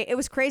was great. It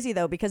was crazy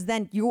though, because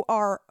then you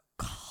are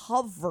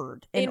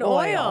covered in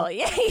oil.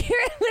 Yeah,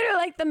 you're literally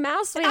like the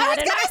mouse we I had was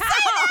in our gonna say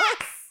house.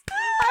 that.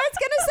 I was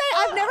gonna say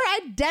I've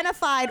never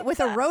identified with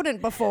a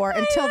rodent before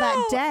until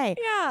that day.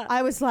 Yeah.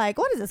 I was like,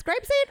 "What is this?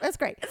 Grapeseed? That's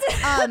great."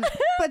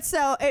 But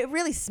so it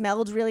really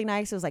smelled really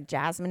nice. It was like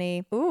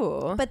jasmine-y.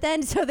 Ooh. But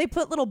then so they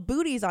put little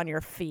booties on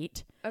your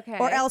feet, Okay.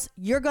 or else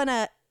you're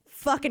gonna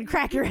fucking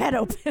crack your head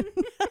open.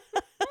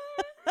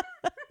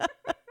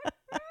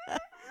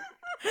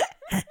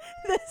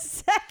 The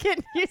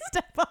second you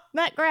step on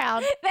that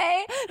ground.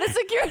 The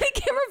security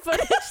camera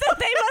footage that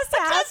they must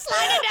have Just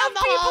sliding down of the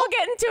people hall.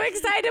 getting too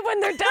excited when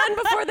they're done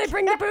before they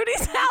bring the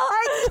booties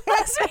out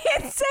must be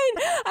insane.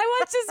 I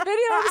watched this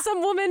video of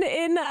some woman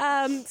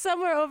in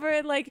somewhere over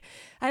in like,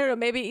 I don't know,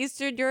 maybe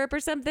Eastern Europe or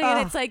something,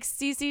 and it's like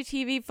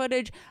CCTV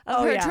footage of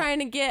Oh, her yeah. trying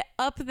to get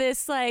up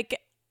this like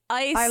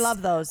ice I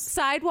love those.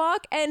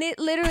 sidewalk, and it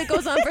literally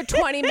goes on for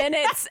 20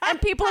 minutes, and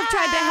people have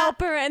tried to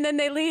help her, and then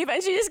they leave,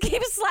 and she just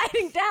keeps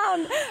sliding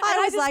down.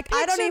 I was like,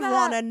 I don't even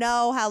want to to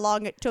know how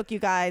long it took you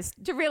guys.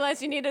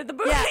 realize you needed the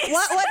booties. Yeah,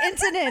 what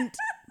incident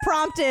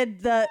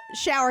prompted the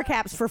shower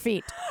caps for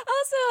feet?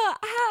 Also,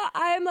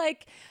 I'm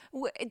like,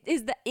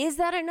 is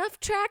that enough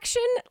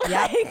traction?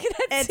 Yep. Like,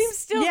 that seems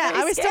still yeah.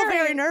 very I was still scary.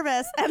 very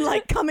nervous and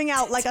like coming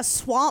out like a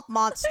swamp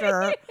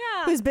monster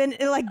Yeah. who's been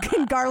like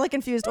in garlic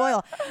infused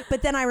oil.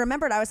 But then I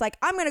remembered, I was like,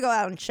 I'm gonna go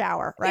out and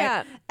shower,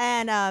 right?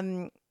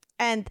 Yeah.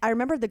 And I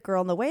remember the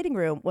girl in the waiting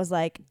room was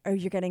like, "Oh,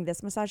 you're getting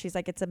this massage?" She's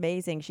like, "It's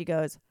amazing." She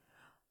goes,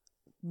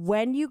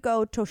 "When you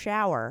go to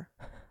shower,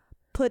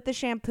 put the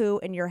shampoo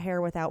in your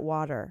hair without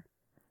water."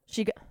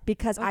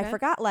 Because I Okay.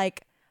 forgot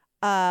like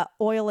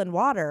oil and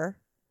water.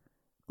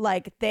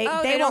 Like they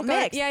Oh, they they don't don't go-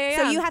 mix. yeah.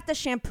 So you have to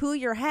shampoo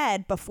your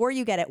head before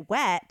you get it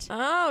wet.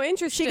 Oh,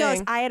 interesting. She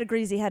goes, I had a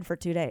greasy head for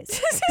 2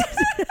 days.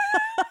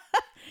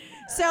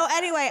 So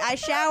anyway, I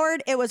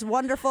showered. It was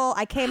wonderful.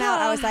 I came out.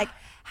 I was like,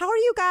 how are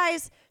you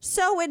guys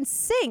so in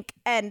sync?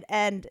 And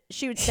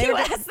they were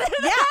asked them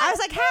yeah. I was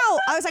like, how?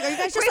 I was like, are you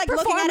guys just Great like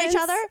looking at each performance.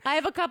 other? I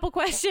have a couple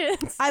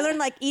questions. I learned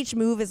like each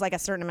move is like a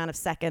certain amount of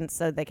seconds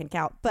so they can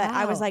count. But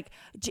I was Wow. like,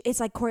 it's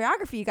like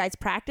choreography. You guys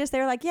practice. They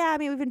were like, yeah, I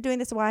mean, we've been doing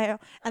this a while.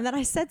 And then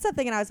I said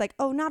something and I was like,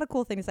 oh, not a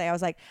cool thing to say. I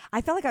was like,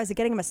 I felt like I was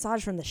getting a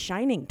massage from the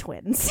Shining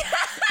twins.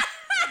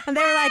 And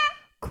they were like,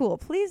 cool,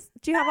 please.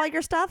 Do you have all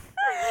your stuff?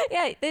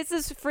 Yeah, this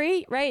is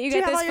free, right? You Do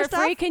you get have all this your for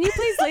free. stuff? Can you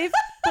please leave,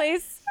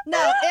 please? No,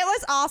 it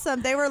was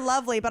awesome. They were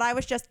lovely, but I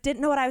was just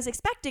didn't know what I was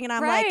expecting. And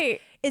I'm like,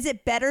 Right. is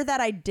it better that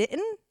I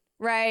didn't?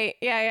 Right.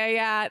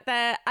 Yeah.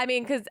 That, I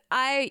mean, because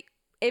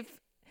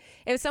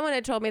if someone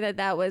had told me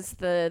that was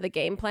the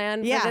game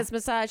plan Yeah. for this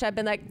massage, I'd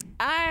been like,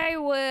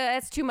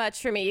 that's too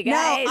much for me, you No,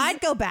 guys.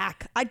 I'd go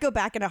back. I'd go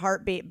back in a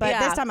heartbeat. But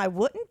Yeah. this time I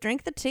wouldn't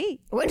drink the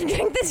tea. wouldn't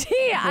drink the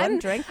tea.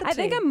 I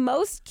think tea. I'm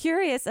most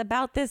curious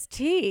about this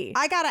tea.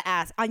 I gotta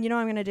ask. You know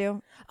what I'm gonna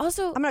do?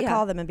 Also, I'm gonna yeah.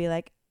 call them and be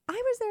like, I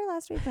was there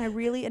last week and I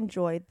really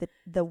enjoyed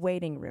the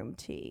waiting room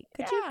tea.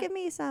 Could you Yeah. give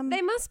me some?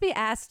 They must be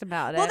asked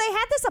about Well, it. they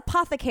had this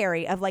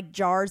apothecary of like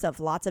jars of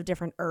lots of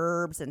different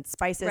herbs and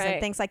spices and Right.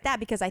 things like that,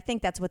 because I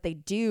think that's what they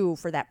do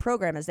for that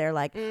program. Is they're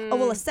like, oh,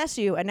 we'll assess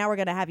you, and now we're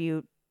gonna have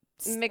you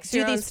mix do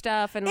your own these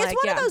stuff and It's like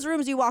one yeah. of those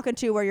rooms you walk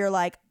into where you're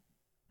like,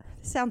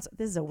 this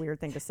is a weird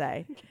thing to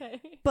say,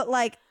 but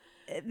like,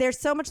 there's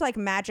so much like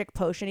magic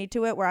potion-y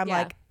to it where I'm Yeah.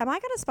 like, am I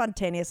gonna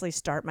spontaneously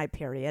start my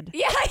period?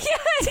 Yeah, exactly.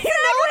 You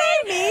know what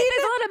I mean?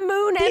 There's a lot of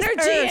moon These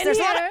energy herbs, in there's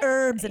here. a lot of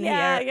herbs in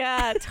yeah, here.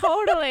 Yeah,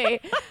 totally.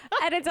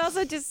 And it's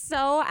also just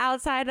so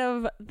outside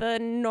of the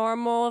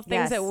normal things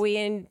Yes. that we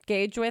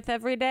engage with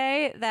every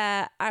day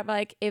that I'm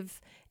like,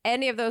 if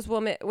any of those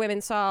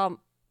women saw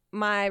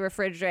my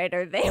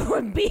refrigerator, they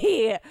would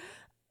be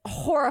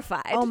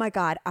horrified. Oh my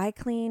God. I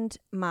cleaned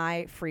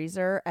my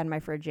freezer and my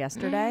fridge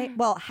yesterday.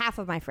 Well, half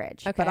of my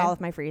fridge, but Okay. all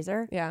of my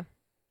freezer. Yeah.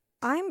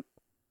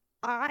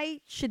 I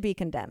should be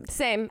condemned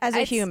Same. as a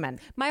It's- human.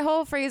 My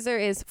whole freezer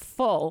is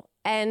full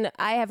and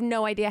I have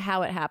no idea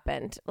how it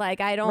happened. Like,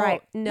 I don't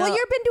know. Well,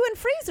 you've been doing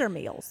freezer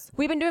meals.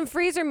 We've been doing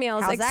freezer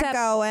meals. How's except that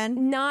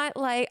going? Not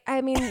like,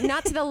 I mean,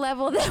 not to the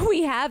level that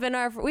we have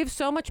we have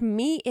so much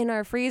meat in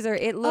our freezer.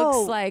 It looks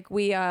Oh. like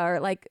we are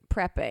like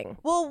prepping.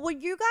 Well,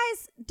 you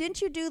guys,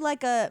 didn't you do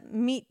like a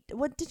meat?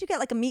 What did you get?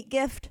 Like a meat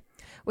gift?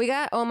 We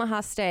got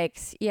Omaha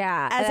steaks.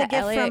 Yeah. As a gift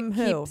Elliot from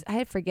who?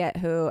 I forget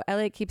who.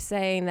 Elliot keeps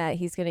saying that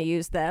he's going to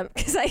use them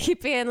because I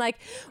keep being like,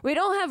 we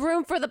don't have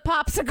room for the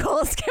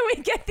popsicles. Can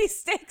we get these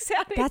steaks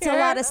out of That's here? a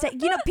lot of steak.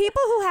 You know,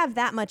 people who have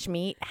that much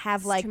meat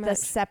have like too the much.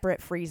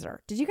 separate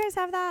freezer. Did you guys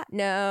have that?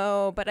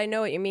 No, but I know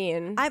what you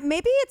mean. I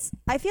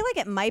feel like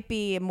it might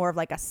be more of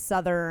like a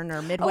southern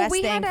or Midwest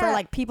we thing had for a-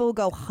 like people who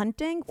go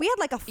hunting. We had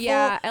like a full.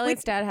 Yeah,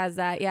 Elliot's dad has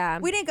that. Yeah.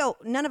 We didn't go.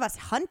 None of us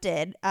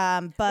hunted.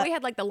 But We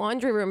had like the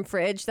laundry room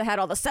fridge that had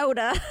all the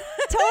soda.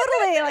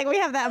 totally, like we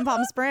have that in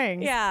Palm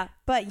Springs. Yeah.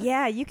 But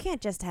yeah, you can't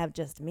just have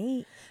just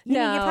meat. You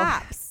need your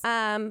pops.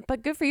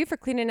 But good for you for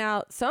cleaning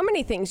out so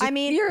many things. I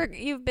mean-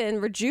 you've been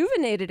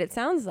rejuvenated. It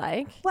sounds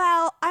like.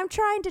 Well, I'm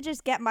trying to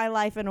just get my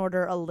life in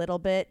order a little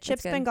bit.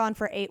 Chip's good. been gone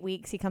for 8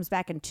 weeks. He comes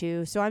back in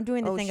 2. So I'm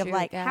doing the Oh, thing of shoot,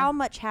 like, yeah. how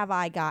much have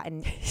I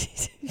gotten?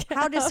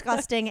 How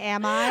disgusting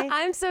am I?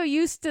 I'm so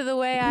used to the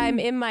way I'm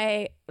in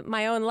my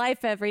own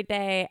life every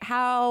day.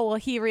 How will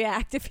he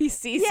react if he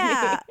sees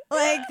Yeah. me?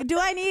 Like, do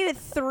I need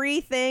 3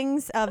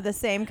 things of the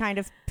same kind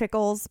of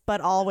pickles, but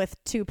all with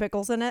 2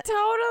 pickles in it?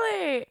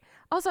 Totally.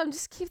 Also, I'm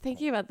just keep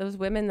thinking about those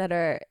women that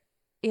are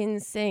in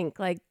sync.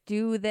 Like,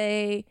 do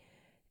they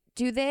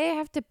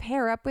have to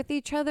pair up with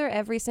each other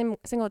every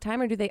single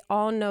time, or do they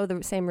all know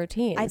the same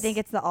routines? I think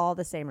it's all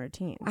the same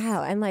routine.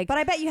 wow. And like, But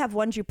I bet you have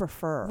ones you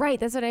prefer. right,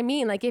 that's what I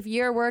mean. Like, if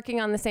you're working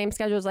on the same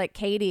schedule as like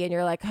Katie, and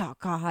you're like, oh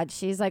God,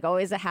 she's like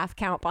always a half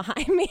count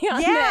behind me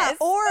on Yeah, this.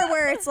 or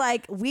where it's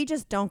like we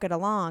just don't get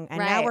along, and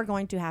now Right. we're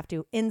going to have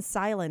to, in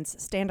silence,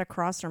 stand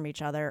across from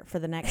each other for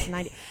the next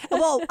 90.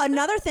 Well,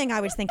 another thing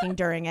I was thinking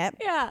during it,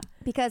 Yeah.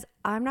 because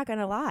I'm not going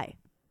to lie,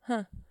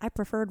 I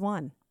preferred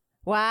one.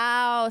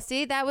 Wow.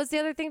 See, that was the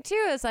other thing too.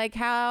 It's like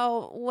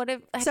what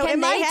if So can in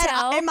my they head,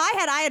 tell?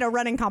 I had a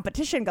running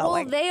competition Well,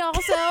 going. they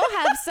also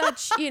have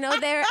such,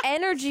 they're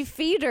energy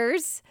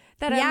feeders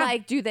that Yeah. I'm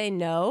like, do they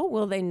know?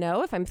 Will they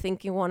know if I'm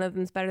thinking one of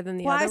them's better than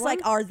the Well, other I was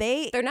like, one? are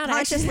they They're not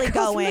consciously actually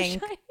girls from the going?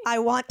 Shining.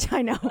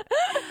 I know.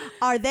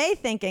 Are they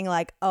thinking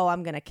like, oh,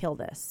 I'm gonna kill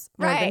this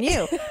more than Right.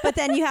 you? But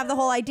then you have the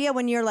whole idea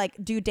when you're like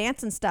do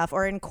dance and stuff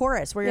or in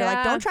chorus where you're like,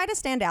 Yeah. don't try to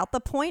stand out. The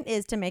point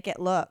is to make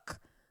it look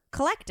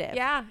collective.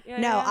 Yeah.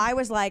 No, I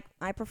was like,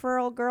 I prefer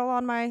old girl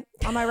on my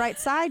right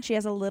side. She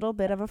has a little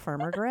bit of a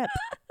firmer grip.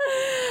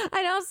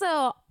 And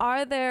also,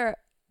 are there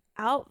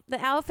the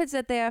outfits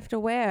that they have to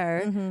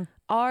wear? Mm-hmm.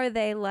 Are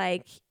they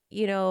like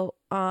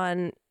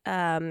on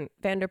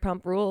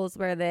Vanderpump Rules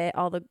where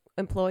all the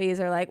employees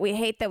are like, we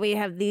hate that we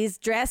have these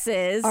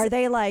dresses? Are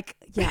they like,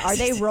 are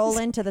they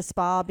rolling to the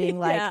spa being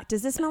like, Yeah.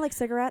 does this smell like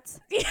cigarettes?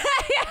 yeah,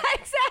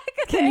 exactly.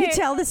 Can you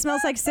tell this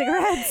smells like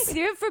cigarettes? Do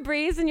you have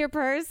Febreze in your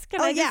purse? Can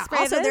Oh I just yeah. spray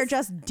Also, this? they're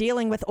just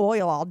dealing with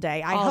oil all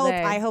day. All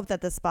day. I hope that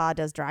the spa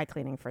does dry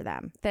cleaning for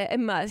them. It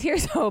must.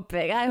 Here's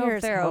hoping. I hope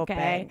Here's they're hoping.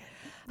 okay.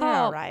 They're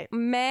all right.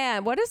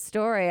 Man, what a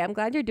story. I'm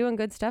glad you're doing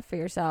good stuff for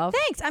yourself.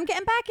 Thanks. I'm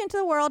getting back into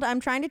the world. I'm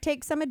trying to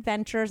take some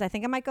adventures. I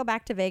think I might go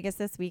back to Vegas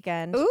this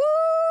weekend.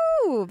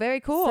 Ooh, very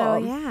cool. So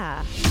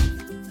yeah.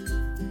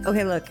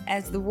 Okay, look,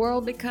 as the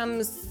world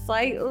becomes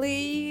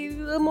slightly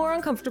more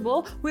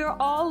uncomfortable. We're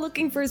all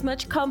looking for as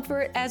much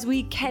comfort as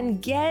we can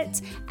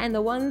get. And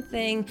the one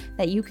thing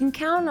that you can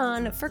count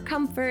on for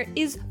comfort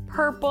is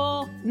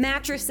Purple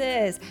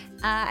mattresses.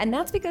 And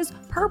that's because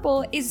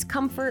Purple is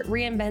comfort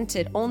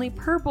reinvented. Only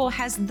Purple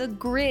has the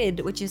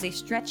Grid, which is a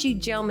stretchy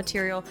gel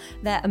material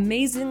that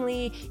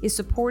amazingly is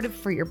supportive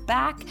for your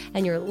back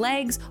and your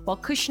legs while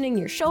cushioning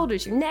your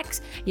shoulders, your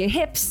necks, your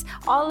hips,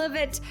 all of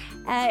it.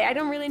 I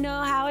don't really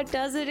know how it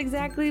does it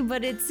exactly,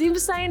 but it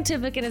seems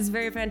scientific and it's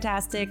very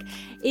fantastic.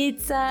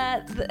 It's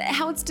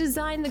how it's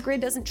designed, the Grid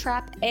doesn't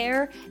trap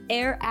air.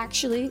 Air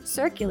actually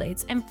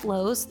circulates and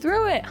flows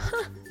through it.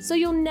 So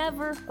you'll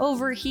never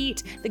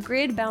overheat. The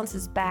Grid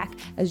bounces back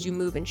as you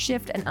move and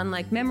shift, and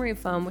unlike memory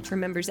foam, which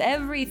remembers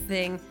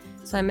everything,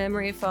 so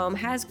memory foam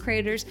has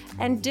craters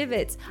and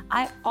divots.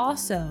 I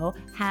also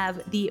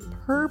have the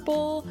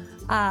Purple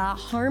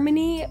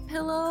Harmony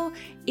pillow.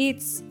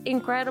 It's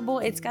incredible.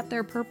 It's got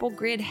their Purple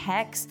Grid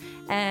Hex,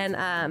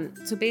 and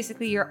so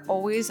basically you're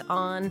always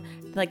on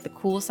like the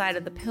cool side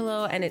of the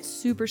pillow, and it's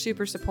super,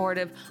 super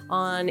supportive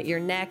on your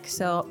neck.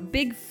 So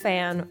big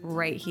fan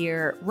right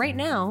here, right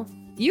now.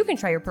 You can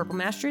try your Purple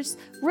mattress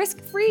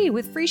risk-free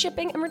with free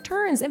shipping and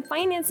returns, and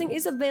financing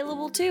is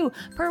available too.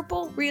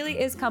 Purple really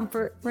is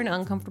comfort for an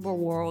uncomfortable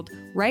world.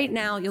 Right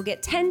now, you'll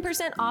get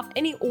 10% off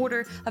any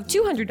order of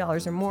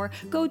 $200 or more.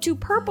 Go to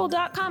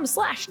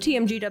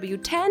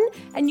purple.com/TMGW10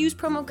 and use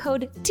promo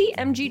code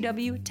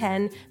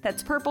TMGW10.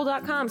 That's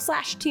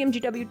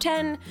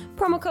purple.com/TMGW10.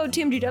 Promo code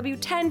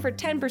TMGW10 for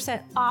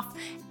 10% off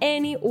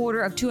any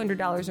order of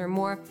 $200 or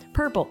more.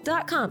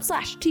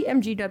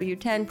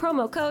 Purple.com/TMGW10.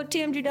 Promo code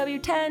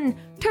TMGW10.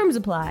 Terms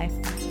apply.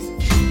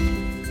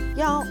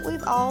 Y'all,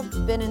 we've all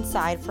been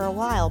inside for a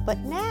while, but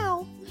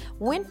now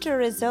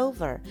winter is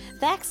over.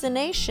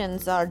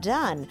 Vaccinations are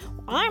done.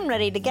 I'm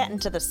ready to get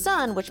into the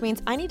sun, which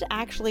means I need to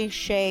actually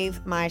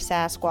shave my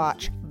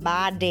Sasquatch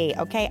body,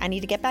 okay? I need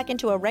to get back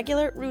into a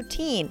regular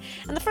routine.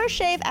 And the first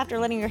shave after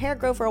letting your hair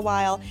grow for a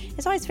while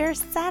is always very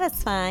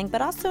satisfying,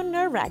 but also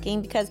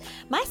nerve-wracking because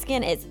my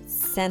skin is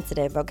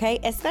sensitive,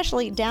 okay?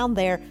 Especially down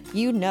there,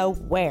 you know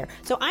where.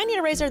 So I need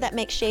a razor that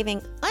makes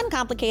shaving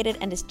uncomplicated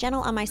and is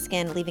gentle on my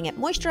skin, leaving it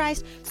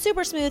moisturized,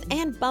 super smooth,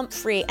 and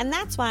bump-free. And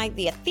that's why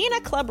the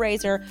Athena Club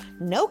razor,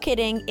 no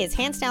kidding, is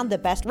hands down the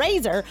best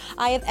razor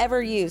I have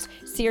ever used.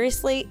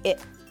 Seriously,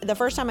 the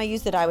first time I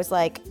used it, I was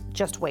like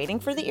just waiting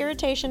for the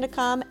irritation to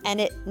come, and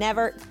it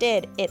never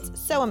did. It's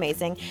so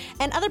amazing.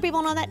 And other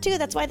people know that too.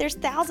 That's why there's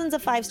thousands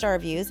of 5-star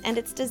reviews, and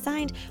it's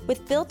designed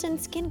with built-in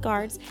skin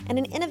guards and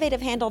an innovative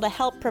handle to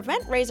help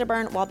prevent razor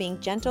burn while being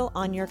gentle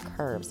on your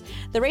curves.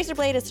 The razor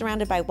blade is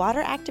surrounded by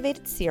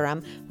water-activated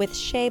serum with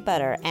shea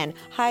butter and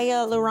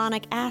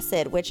hyaluronic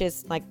acid, which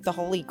is like the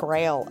holy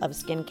grail of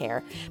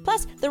skincare.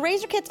 Plus, the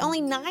razor kit's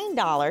only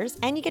 $9,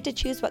 and you get to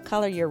choose what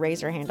color your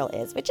razor handle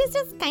is, which is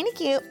just kind of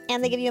cute.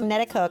 And they give you a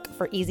magnetic hook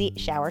for easy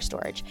shower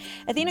storage.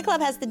 Athena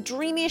Club has the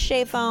dreamiest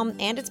shave foam,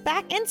 and it's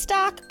back in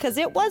stock because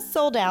it was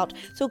sold out.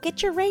 So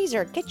get your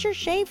razor, get your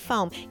shave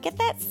foam, get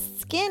that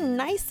skin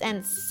nice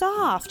and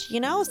soft. You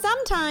know,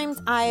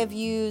 sometimes I have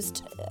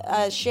used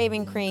a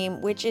shaving cream,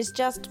 which is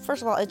just,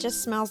 first of all, it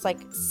just smells like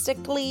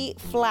sickly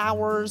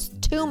flowers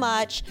too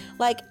much.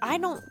 Like, I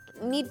don't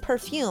need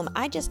perfume.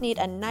 I just need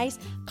a nice,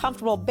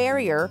 comfortable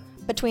barrier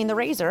between the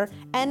razor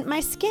and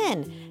my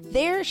skin.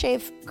 Their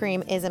shave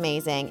cream is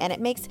amazing, and it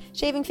makes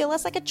shaving feel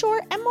less like a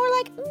chore and more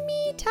like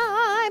me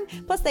time.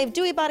 Plus, they have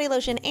dewy body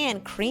lotion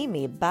and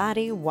creamy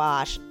body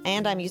wash.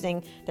 And I'm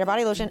using their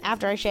body lotion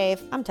after I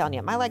shave. I'm telling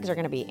you, my legs are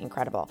going to be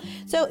incredible.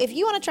 So if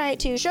you want to try it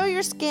too, show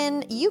your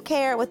skin you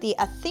care with the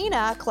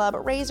Athena Club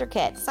Razor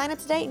Kit. Sign up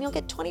today and you'll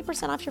get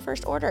 20% off your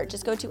first order.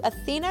 Just go to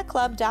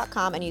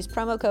athenaclub.com and use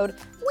promo code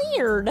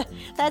WEIRD.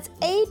 That's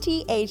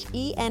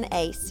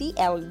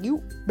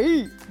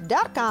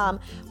ATHENACLUB.com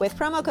with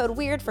promo code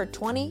WEIRD for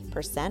 20%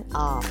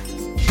 off.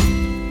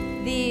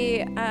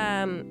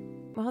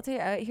 Well, I'll tell you,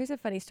 here's a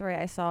funny story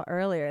I saw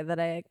earlier that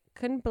I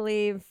couldn't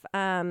believe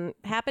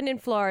happened in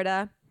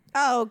Florida.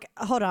 Oh,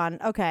 hold on.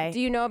 Okay. Do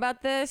you know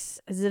about this?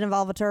 Does it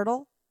involve a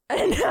turtle?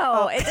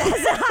 No, it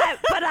does not,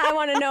 but I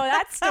want to know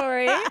that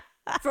story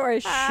for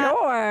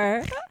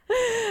sure.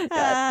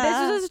 This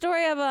is a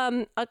story of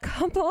a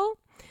couple.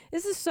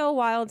 This is so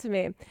wild to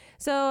me.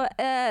 So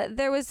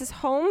there was this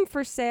home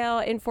for sale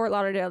in Fort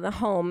Lauderdale,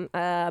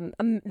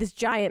 this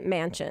giant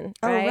mansion.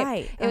 Right? Oh,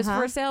 right. It was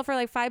for sale for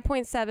like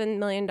 $5.7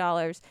 million.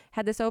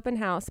 Had this open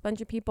house. A bunch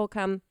of people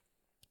come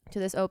to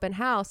this open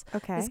house.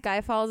 Okay. This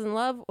guy falls in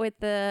love with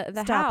the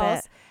Stop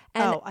house. it.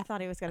 And I thought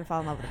he was going to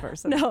fall in love with the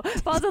person. no,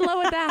 falls in love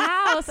with the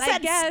house, I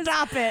guess.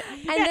 Stop it.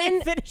 And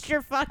then finish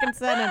your fucking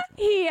sentence.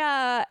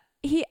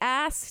 he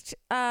asked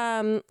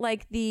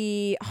like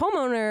the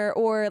homeowner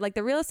or like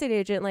the real estate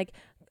agent, like,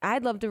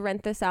 I'd love to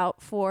rent this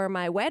out for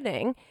my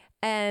wedding.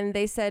 And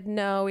they said,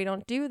 no, we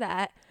don't do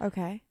that.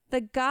 Okay.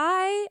 The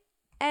guy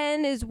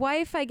and his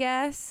wife, I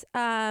guess,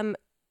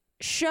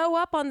 show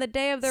up on the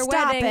day of their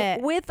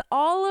wedding with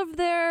all of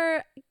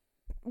their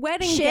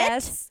wedding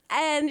guests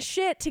and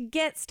shit to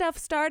get stuff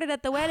started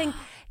at the wedding.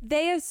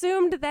 They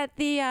assumed that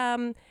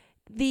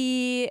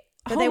the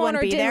That they wouldn't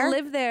homeowner be didn't there?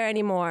 live there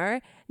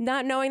anymore,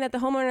 not knowing that the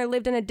homeowner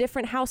lived in a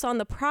different house on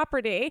the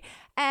property,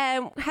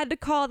 and the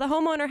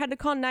homeowner had to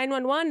call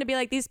 911 to be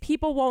like, these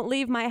people won't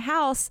leave my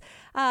house.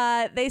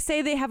 They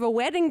say they have a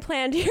wedding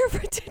planned here for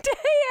today,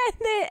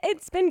 and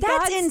it's been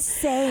That's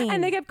insane.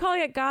 And they kept calling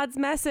it God's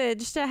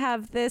message to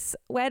have this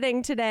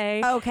wedding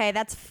today. Okay,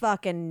 that's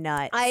fucking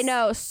nuts. I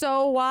know,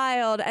 so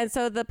wild. And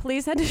so the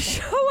police had to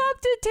show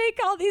up to take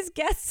all these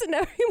guests and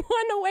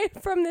everyone away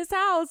from this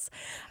house.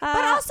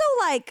 But also,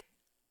 like,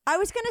 I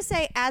was going to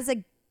say, as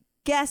a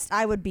guest,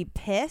 I would be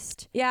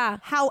pissed. Yeah.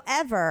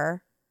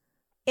 However,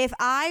 if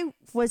I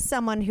was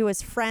someone who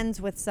was friends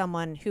with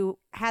someone who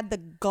had the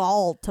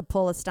gall to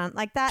pull a stunt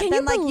like that,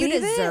 then like you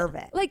deserve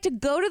it. Like, to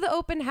go to the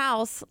open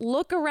house,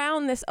 look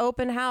around this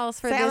open house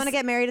for Say, this, I want to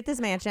get married at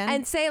this mansion.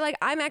 and say like,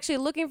 I'm actually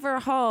looking for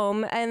a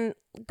home, and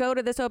go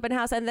to this open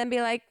house, and then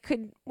be like,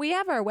 could we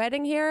have our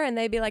wedding here? And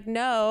they'd be like,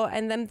 no,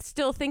 and then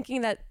still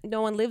thinking that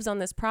no one lives on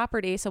this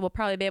property, so we'll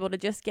probably be able to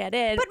just get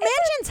in. But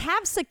mansions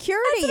have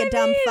security, you That's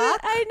what I dumb mean.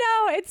 fuck. I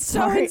know, it's so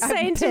Sorry,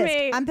 insane I'm to pissed.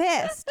 me. I'm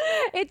pissed.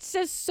 It's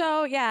just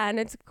so, yeah, and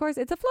it's, of course,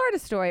 it's a Florida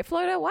story.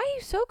 Florida, why are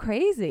you so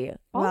crazy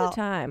all Well, the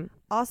time?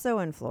 Also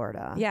in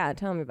Florida. Yeah,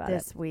 tell me about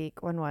This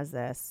week, when was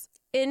this?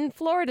 it. In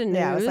Florida news.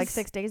 Yeah, it was like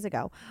 6 days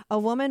ago. A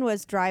woman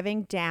was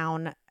driving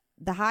down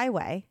the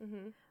highway.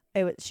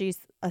 She's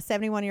a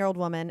 71-year-old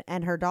woman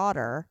and her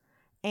daughter,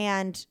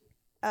 and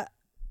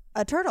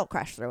a turtle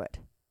crashed through it.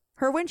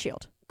 Her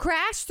windshield.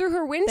 Crashed through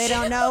her windshield. They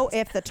don't know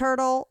if the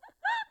turtle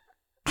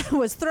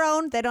was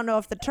thrown. They don't know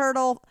if the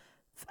turtle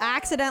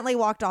accidentally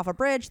walked off a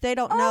bridge. They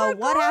don't know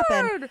what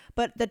happened.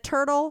 But the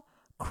turtle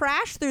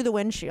crashed through the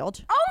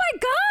windshield, Oh my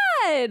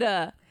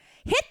God.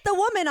 hit the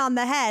woman on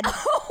the head.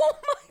 Oh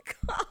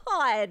my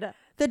God.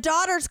 The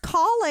daughter's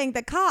calling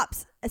the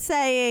cops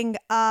saying,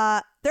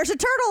 there's a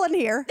turtle in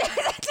here.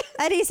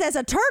 And he says,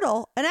 a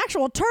turtle? An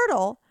actual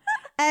turtle?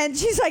 And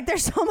she's like,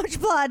 there's so much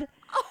blood.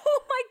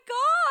 Oh my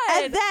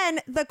God. And then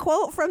the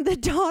quote from the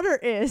daughter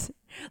is,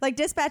 like,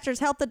 dispatchers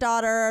helped the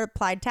daughter,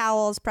 applied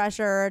towels,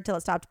 pressure till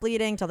it stopped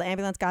bleeding, till the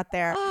ambulance got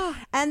there.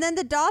 And then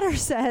the daughter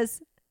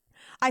says,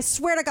 I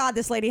swear to God,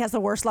 this lady has the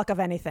worst luck of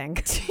anything.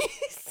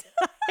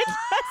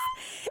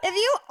 If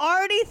you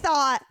already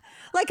thought,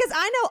 like, because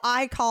I know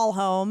I call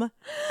home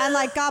and,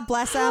 like, God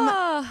bless them,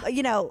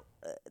 you know,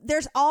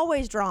 there's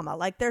always drama.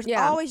 Like, there's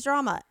always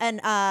drama. And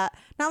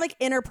not like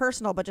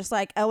interpersonal, but just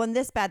like, oh, and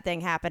this bad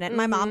thing happened. And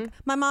my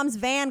mom's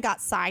van got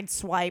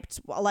sideswiped,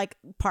 like,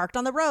 parked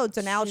on the road.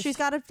 So now she's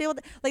got to deal with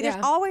it. Like,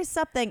 there's always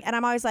something. And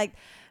I'm always like,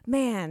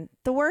 man,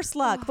 the worst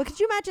luck. But could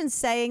you imagine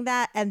saying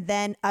that and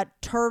then a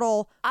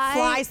turtle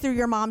flies through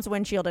your mom's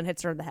windshield and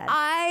hits her in the head?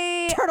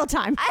 Turtle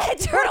time.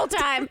 Turtle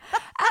time.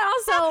 And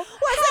also,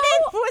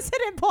 was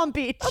it in Palm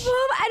Beach? and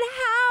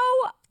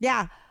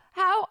Yeah.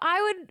 how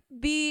I would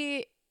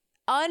be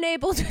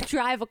unable to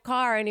drive a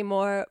car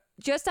anymore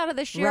just out of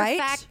the sheer Right?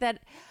 fact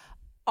that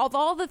of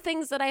all the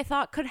things that I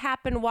thought could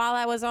happen while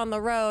I was on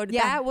the road,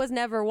 that was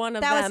never one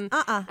of them.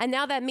 And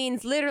now that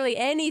means literally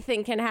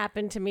anything can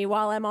happen to me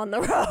while I'm on the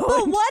road.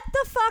 But what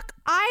the fuck?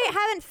 I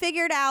haven't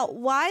figured out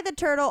why the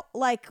turtle,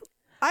 like,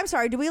 I'm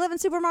sorry, do we live in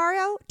Super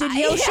Mario? Did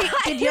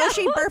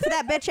Yoshi burp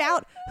that bitch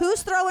out?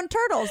 Who's throwing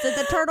turtles? Did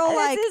the turtle,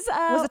 like,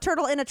 was the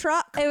turtle in a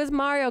truck? It was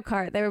Mario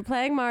Kart. They were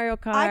playing Mario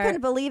Kart. I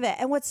couldn't believe it.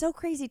 And what's so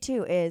crazy,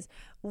 too, is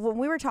when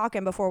we were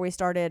talking before we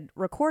started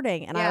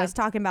recording, and I was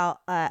talking about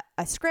a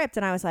script,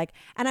 and I was like,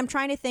 and I'm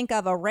trying to think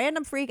of a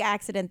random freak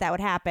accident that would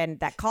happen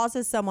that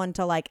causes someone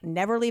to, like,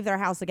 never leave their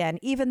house again,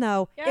 even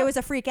though it was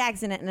a freak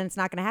accident and it's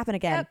not going to happen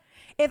again.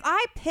 If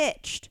I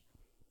pitched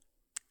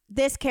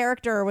this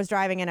character was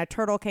driving and a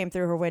turtle came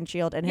through her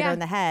windshield and hit her in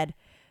the head,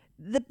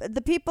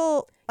 the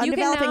people I'm You can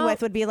developing now-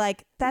 with would be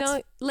like,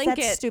 that's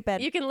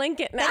stupid. You can link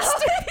it now.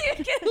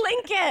 You can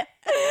link it.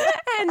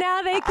 And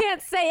now they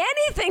can't say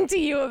anything to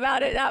you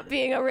about it not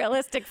being a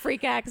realistic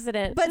freak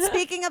accident. But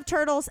speaking of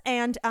turtles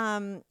and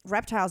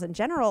reptiles in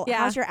general,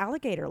 how's your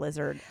alligator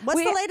lizard? What's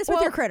the latest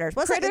with your critters?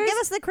 Give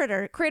us the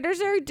critter.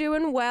 Critters are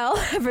doing well.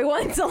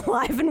 Everyone's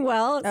alive and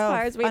well as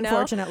far as we know.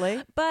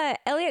 Unfortunately. But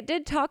Elliot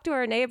did talk to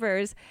our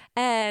neighbors,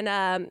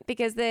 and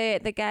because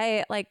the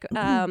guy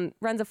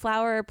runs a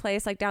flower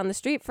place like down the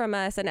street from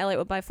us, and Elliot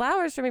would buy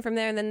flowers for me from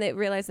there, and then they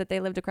realized that they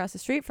lived across the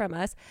street from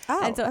us.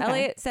 And so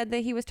Elliot said that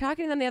he was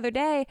talking to them the other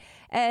day,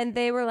 and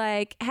they were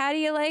like, how do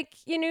you like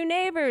your new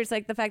neighbors?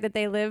 Like the fact that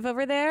they live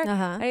over there.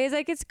 And he's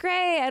like, it's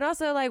great. And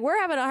also, like, we're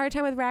having a hard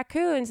time with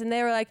raccoons. And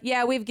they were like,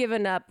 yeah, we've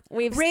given up.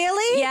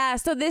 Really? Yeah.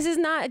 So this is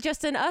not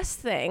just an us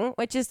thing,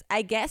 which is,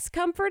 I guess,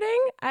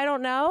 comforting. I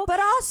don't know. But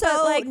also,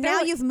 like,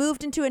 now you've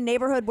moved into a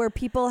neighborhood where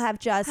people have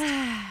just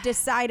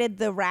decided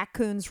the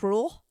raccoons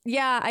rule.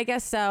 Yeah, I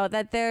guess so.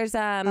 That there's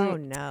Oh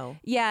no.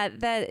 yeah,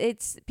 that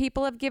it's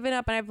people have given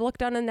up, and I've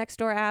looked on the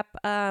Nextdoor app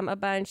a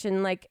bunch,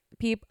 and like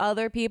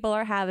other people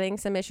are having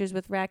some issues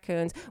with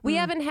raccoons. We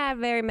haven't had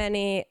very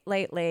many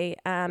lately.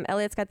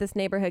 Elliot's got this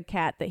neighborhood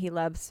cat that he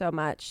loves so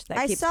much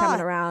that keeps coming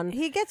around.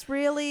 He gets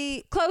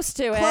really Close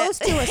to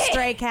a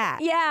stray cat.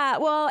 Yeah,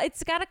 well,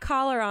 it's got a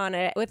collar on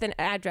it with an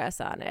address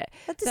on it.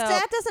 But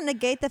that doesn't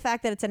negate the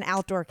fact that it's an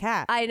outdoor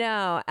cat. I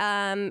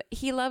know.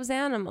 He loves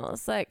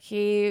animals. Like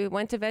he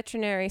went to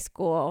veterinary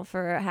school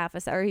for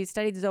or he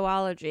studied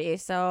zoology,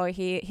 so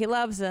he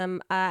loves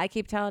them. I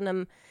keep telling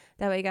him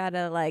that we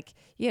gotta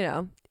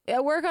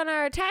work on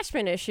our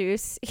attachment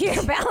issues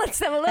here, balance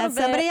them a little bit.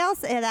 Somebody else,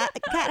 that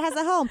cat has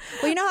a home.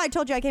 Well, you know how I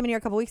told you I came in here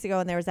a couple weeks ago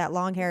and there was that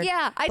long-haired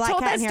I black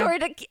told cat that in here? story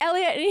to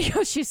Elliot, and he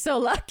goes, "She's so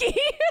lucky."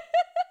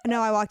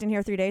 No, I walked in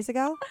here 3 days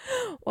ago.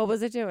 What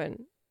was it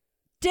doing?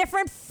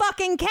 Different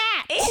fucking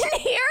cat. In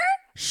here?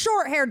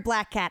 Short-haired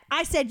black cat.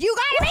 I said, "You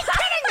gotta be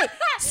kidding me!"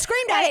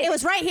 Screamed at it. It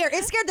was right here.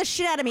 It scared the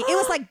shit out of me. It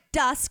was like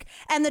dusk,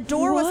 and the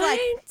door was like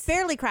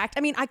barely cracked.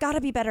 I mean, I gotta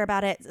be better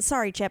about it.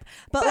 Sorry, Chip,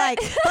 but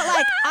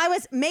I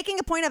was making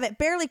a point of it,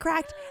 barely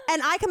cracked,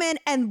 and I come in,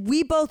 and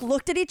we both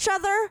looked at each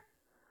other.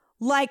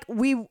 Like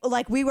we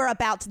were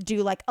about to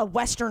do like a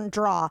Western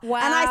draw. Wow.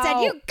 And I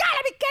said, "You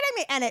gotta be kidding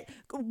me." And it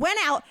went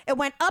out. It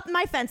went up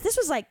my fence. This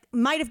was like,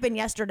 might have been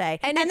yesterday.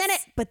 And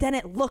then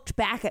it looked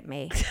back at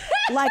me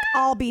like,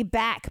 "I'll be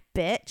back,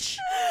 bitch."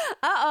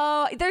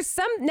 There's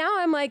now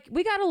I'm like,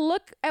 we got to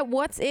look at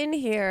what's in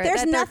here.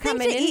 There's nothing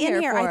to eat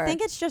in here. For. I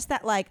think it's just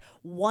that like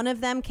one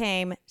of them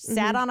came,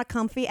 sat on a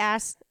comfy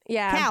ass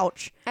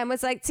couch. And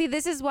was like, "See,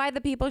 this is why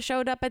the people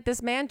showed up at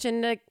this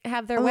mansion to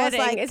have their And was wedding.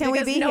 like, is "Can we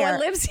because be no here?" one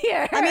lives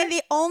here." I mean,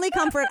 the only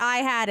comfort I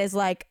had is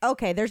like,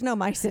 okay, there's no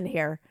mice in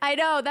here. I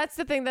know. That's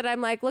the thing that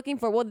I'm like looking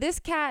for. Well, this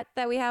cat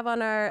that we have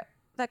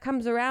that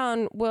comes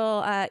around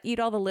will eat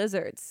all the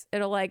lizards.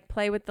 It'll like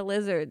play with the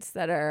lizards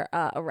that are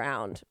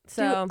around.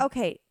 So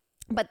okay.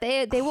 But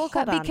they will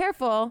Hold be on.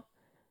 careful.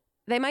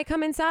 They might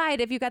come inside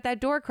if you got that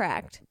door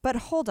cracked. But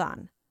hold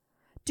on.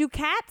 Do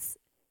cats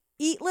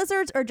eat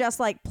lizards or just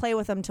like play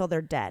with them till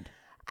they're dead?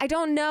 I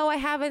don't know. I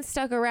haven't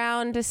stuck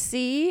around to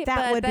see.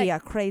 That would be a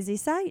crazy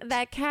sight.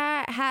 That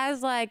cat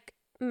has like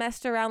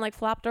messed around, like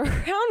flopped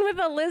around with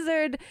a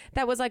lizard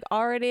that was like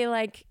already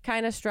like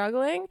kind of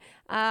struggling.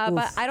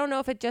 But I don't know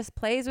if it just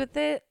plays with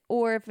it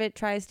or if it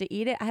tries to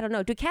eat it. I don't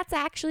know. Do cats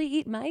actually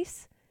eat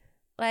mice?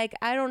 Like,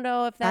 I don't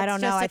know if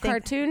that's just a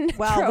cartoon.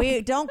 Well,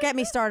 trope. don't get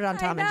me started on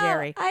Tom and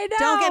Jerry. I know.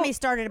 Don't get me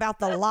started about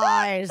the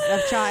lies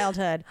of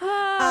childhood.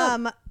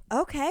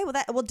 Okay.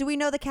 Well, do we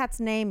know the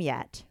cat's name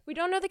yet? We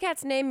don't know the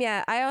cat's name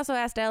yet. I also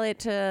asked Elliot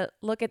to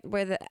look at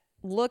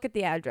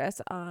the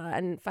address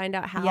and find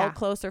out how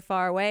close or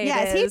far away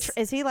it is.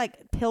 Is he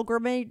like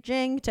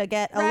pilgrimaging to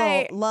get a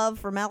little love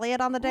from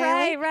Elliot on the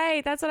daily?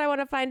 Right. That's what I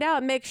want to find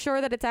out. Make sure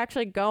that it's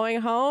actually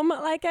going home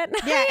like at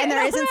night. Yeah, and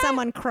there isn't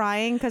someone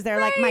crying because they're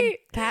like, "My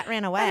cat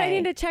ran away." And I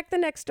need to check the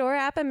Nextdoor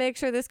app and make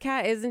sure this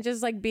cat isn't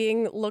just like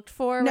being looked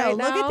for right now. No,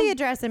 look at the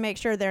address and make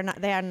sure they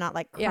are not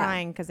like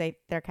crying because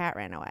their cat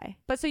ran away.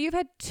 But so you've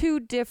had two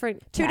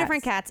different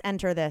cats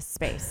enter this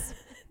space.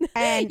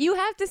 And you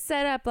have to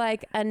set up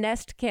like a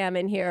Nest Cam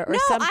in here or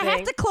something. I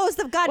have to close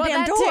the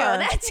goddamn door.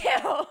 That too.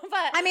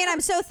 But I mean,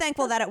 I'm so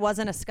thankful that it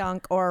wasn't a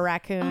skunk or a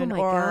raccoon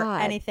or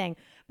anything.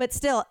 But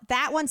still,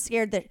 that one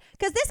scared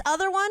because this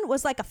other one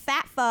was like a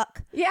fat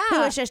fuck who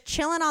was just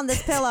chilling on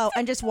this pillow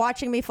and just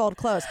watching me fold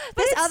clothes.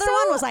 This other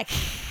one was like...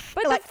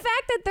 But the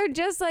fact that they're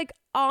just like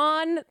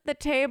on the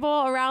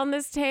table, around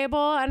this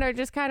table, and are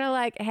just kind of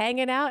like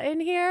hanging out in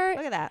here.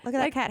 Look at that. Look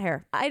at that cat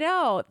hair. I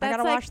know. I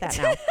gotta wash that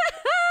now.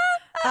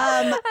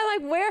 I'm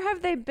like, where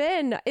have they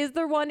been? Is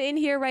there one in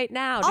here right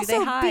now? Do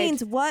they hide?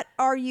 Beans, what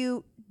are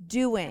you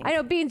doing? I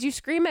know, Beans, you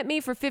scream at me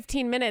for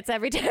 15 minutes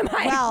every time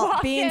I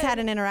walk Beans in. had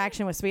an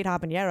interaction with Sweet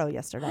Habanero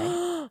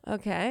yesterday.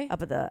 Okay.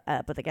 Up at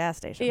the gas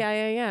station.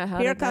 Yeah.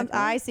 Here comes,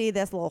 I see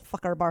this little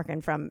fucker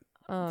barking from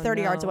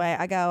 30 yards away.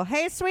 I go,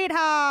 "Hey, Sweet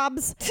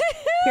Hobbs."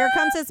 Here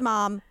comes his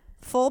mom,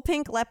 full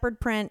pink leopard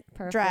print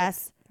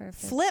dress,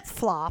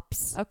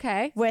 flip-flops.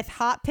 Okay. With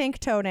hot pink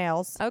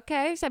toenails.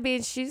 Okay. So, I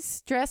mean,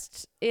 she's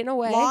dressed in a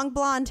way. Long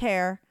blonde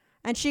hair.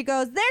 And she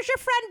goes, "There's your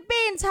friend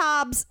Beans,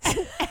 Hobbs."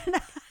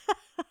 And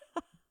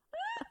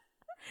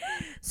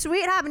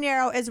Sweet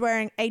Habanero is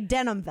wearing a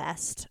denim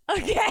vest.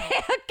 Okay.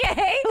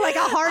 Like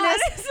a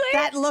harness Honestly,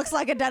 that looks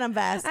like a denim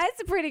vest.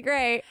 That's pretty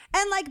great.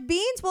 And like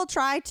Beans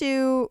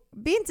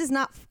Beans is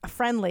not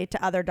friendly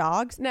to other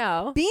dogs.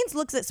 No. Beans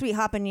looks at Sweet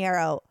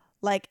Habanero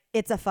like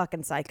it's a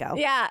fucking psycho.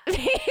 Yeah.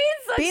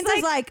 Beans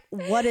is like,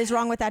 "What is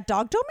wrong with that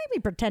dog? Don't make me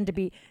pretend to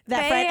be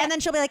that friend." And then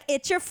she'll be like,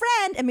 "It's your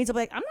friend." And Beans will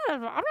be like,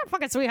 I'm not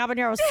fucking Sweet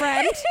Habanero's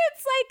friend." It's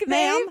like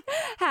Ma'am?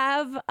 they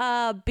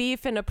have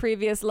beef in a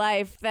previous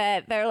life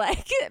that they're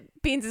like,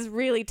 Beans is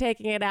really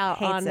taking it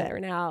out on her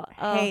now.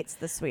 Hates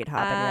the Sweet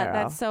Habanero.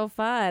 That's so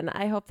fun.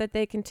 I hope that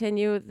they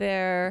continue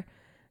their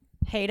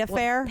hate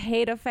affair.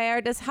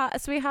 Does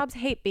Sweet Hobbs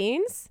hate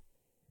Beans?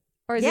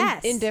 Or is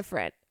Yes. he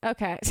indifferent?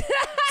 Okay.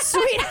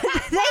 Sweet.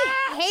 They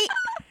hate.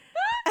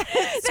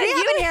 Sweet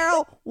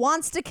Habanero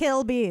wants to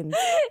kill Beans.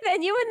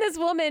 Then you and this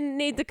woman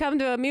need to come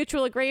to a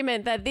mutual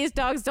agreement that these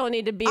dogs don't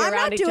need to be I'm around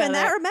not each doing other.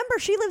 that. Remember,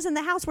 she lives in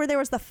the house where there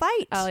was the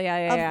fight. Oh, yeah,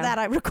 of yeah. that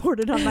I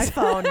recorded on my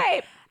phone.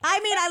 Right. I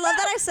mean, I love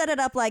that I set it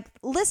up like,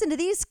 listen to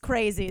these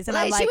crazies. And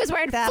I'm Like, like, she was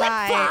wearing that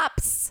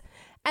flip-flops.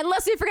 And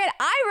lest we forget,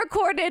 I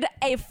recorded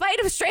a fight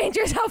of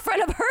strangers out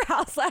front of her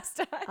house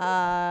last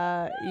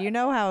time. You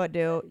know how it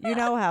do. You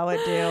know how it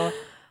do.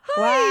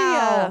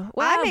 Wow.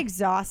 I'm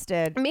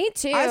exhausted. Me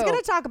too. I was going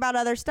to talk about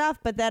other stuff,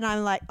 but then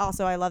I'm like,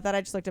 also, I love that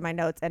I just looked at my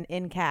notes and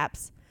in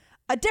caps,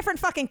 a different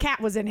fucking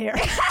cat was in here.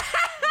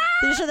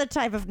 These are the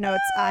type of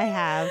notes I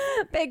have.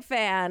 Big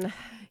fan.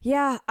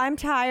 Yeah, I'm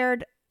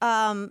tired.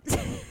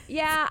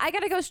 Yeah, I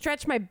gotta go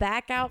stretch my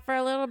back out for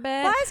a little bit.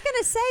 Well, I was going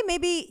to say,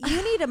 maybe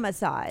you need a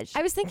massage.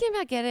 I was thinking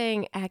about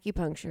getting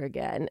acupuncture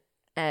again.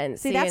 And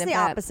See, that's the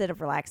opposite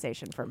of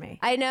relaxation for me.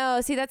 I know.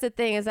 See, that's the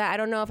thing is that I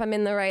don't know if I'm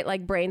in the right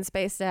like brain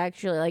space to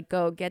actually like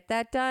go get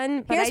that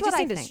done. But Here's I what just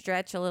I need to think.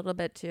 stretch a little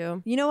bit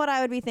too. You know what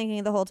I would be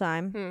thinking the whole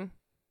time?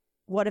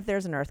 What if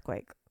there's an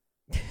earthquake?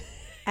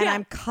 And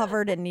I'm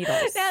covered in needles.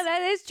 Yeah,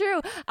 that is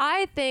true.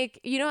 I think,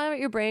 you know how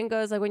your brain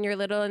goes like when you're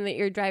little and that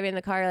you're driving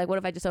the car, like, what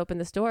if I just open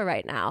this door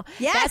right now?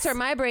 Yes. That's where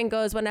my brain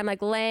goes when I'm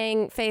like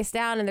laying face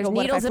down and there's Well,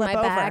 what if I needles in my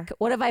flip over? back.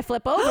 What if I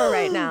flip over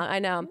right now? I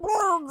know.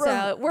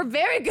 So we're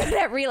very good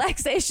at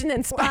relaxation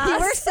and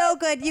spas. We're so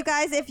good. You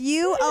guys, if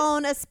you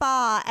own a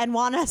spa and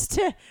want us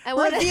to review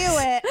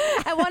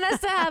it. I want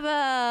us to have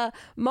a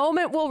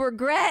moment we'll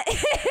regret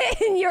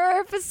in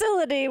your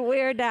facility.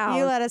 We're down.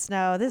 You let us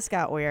know. This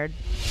got weird.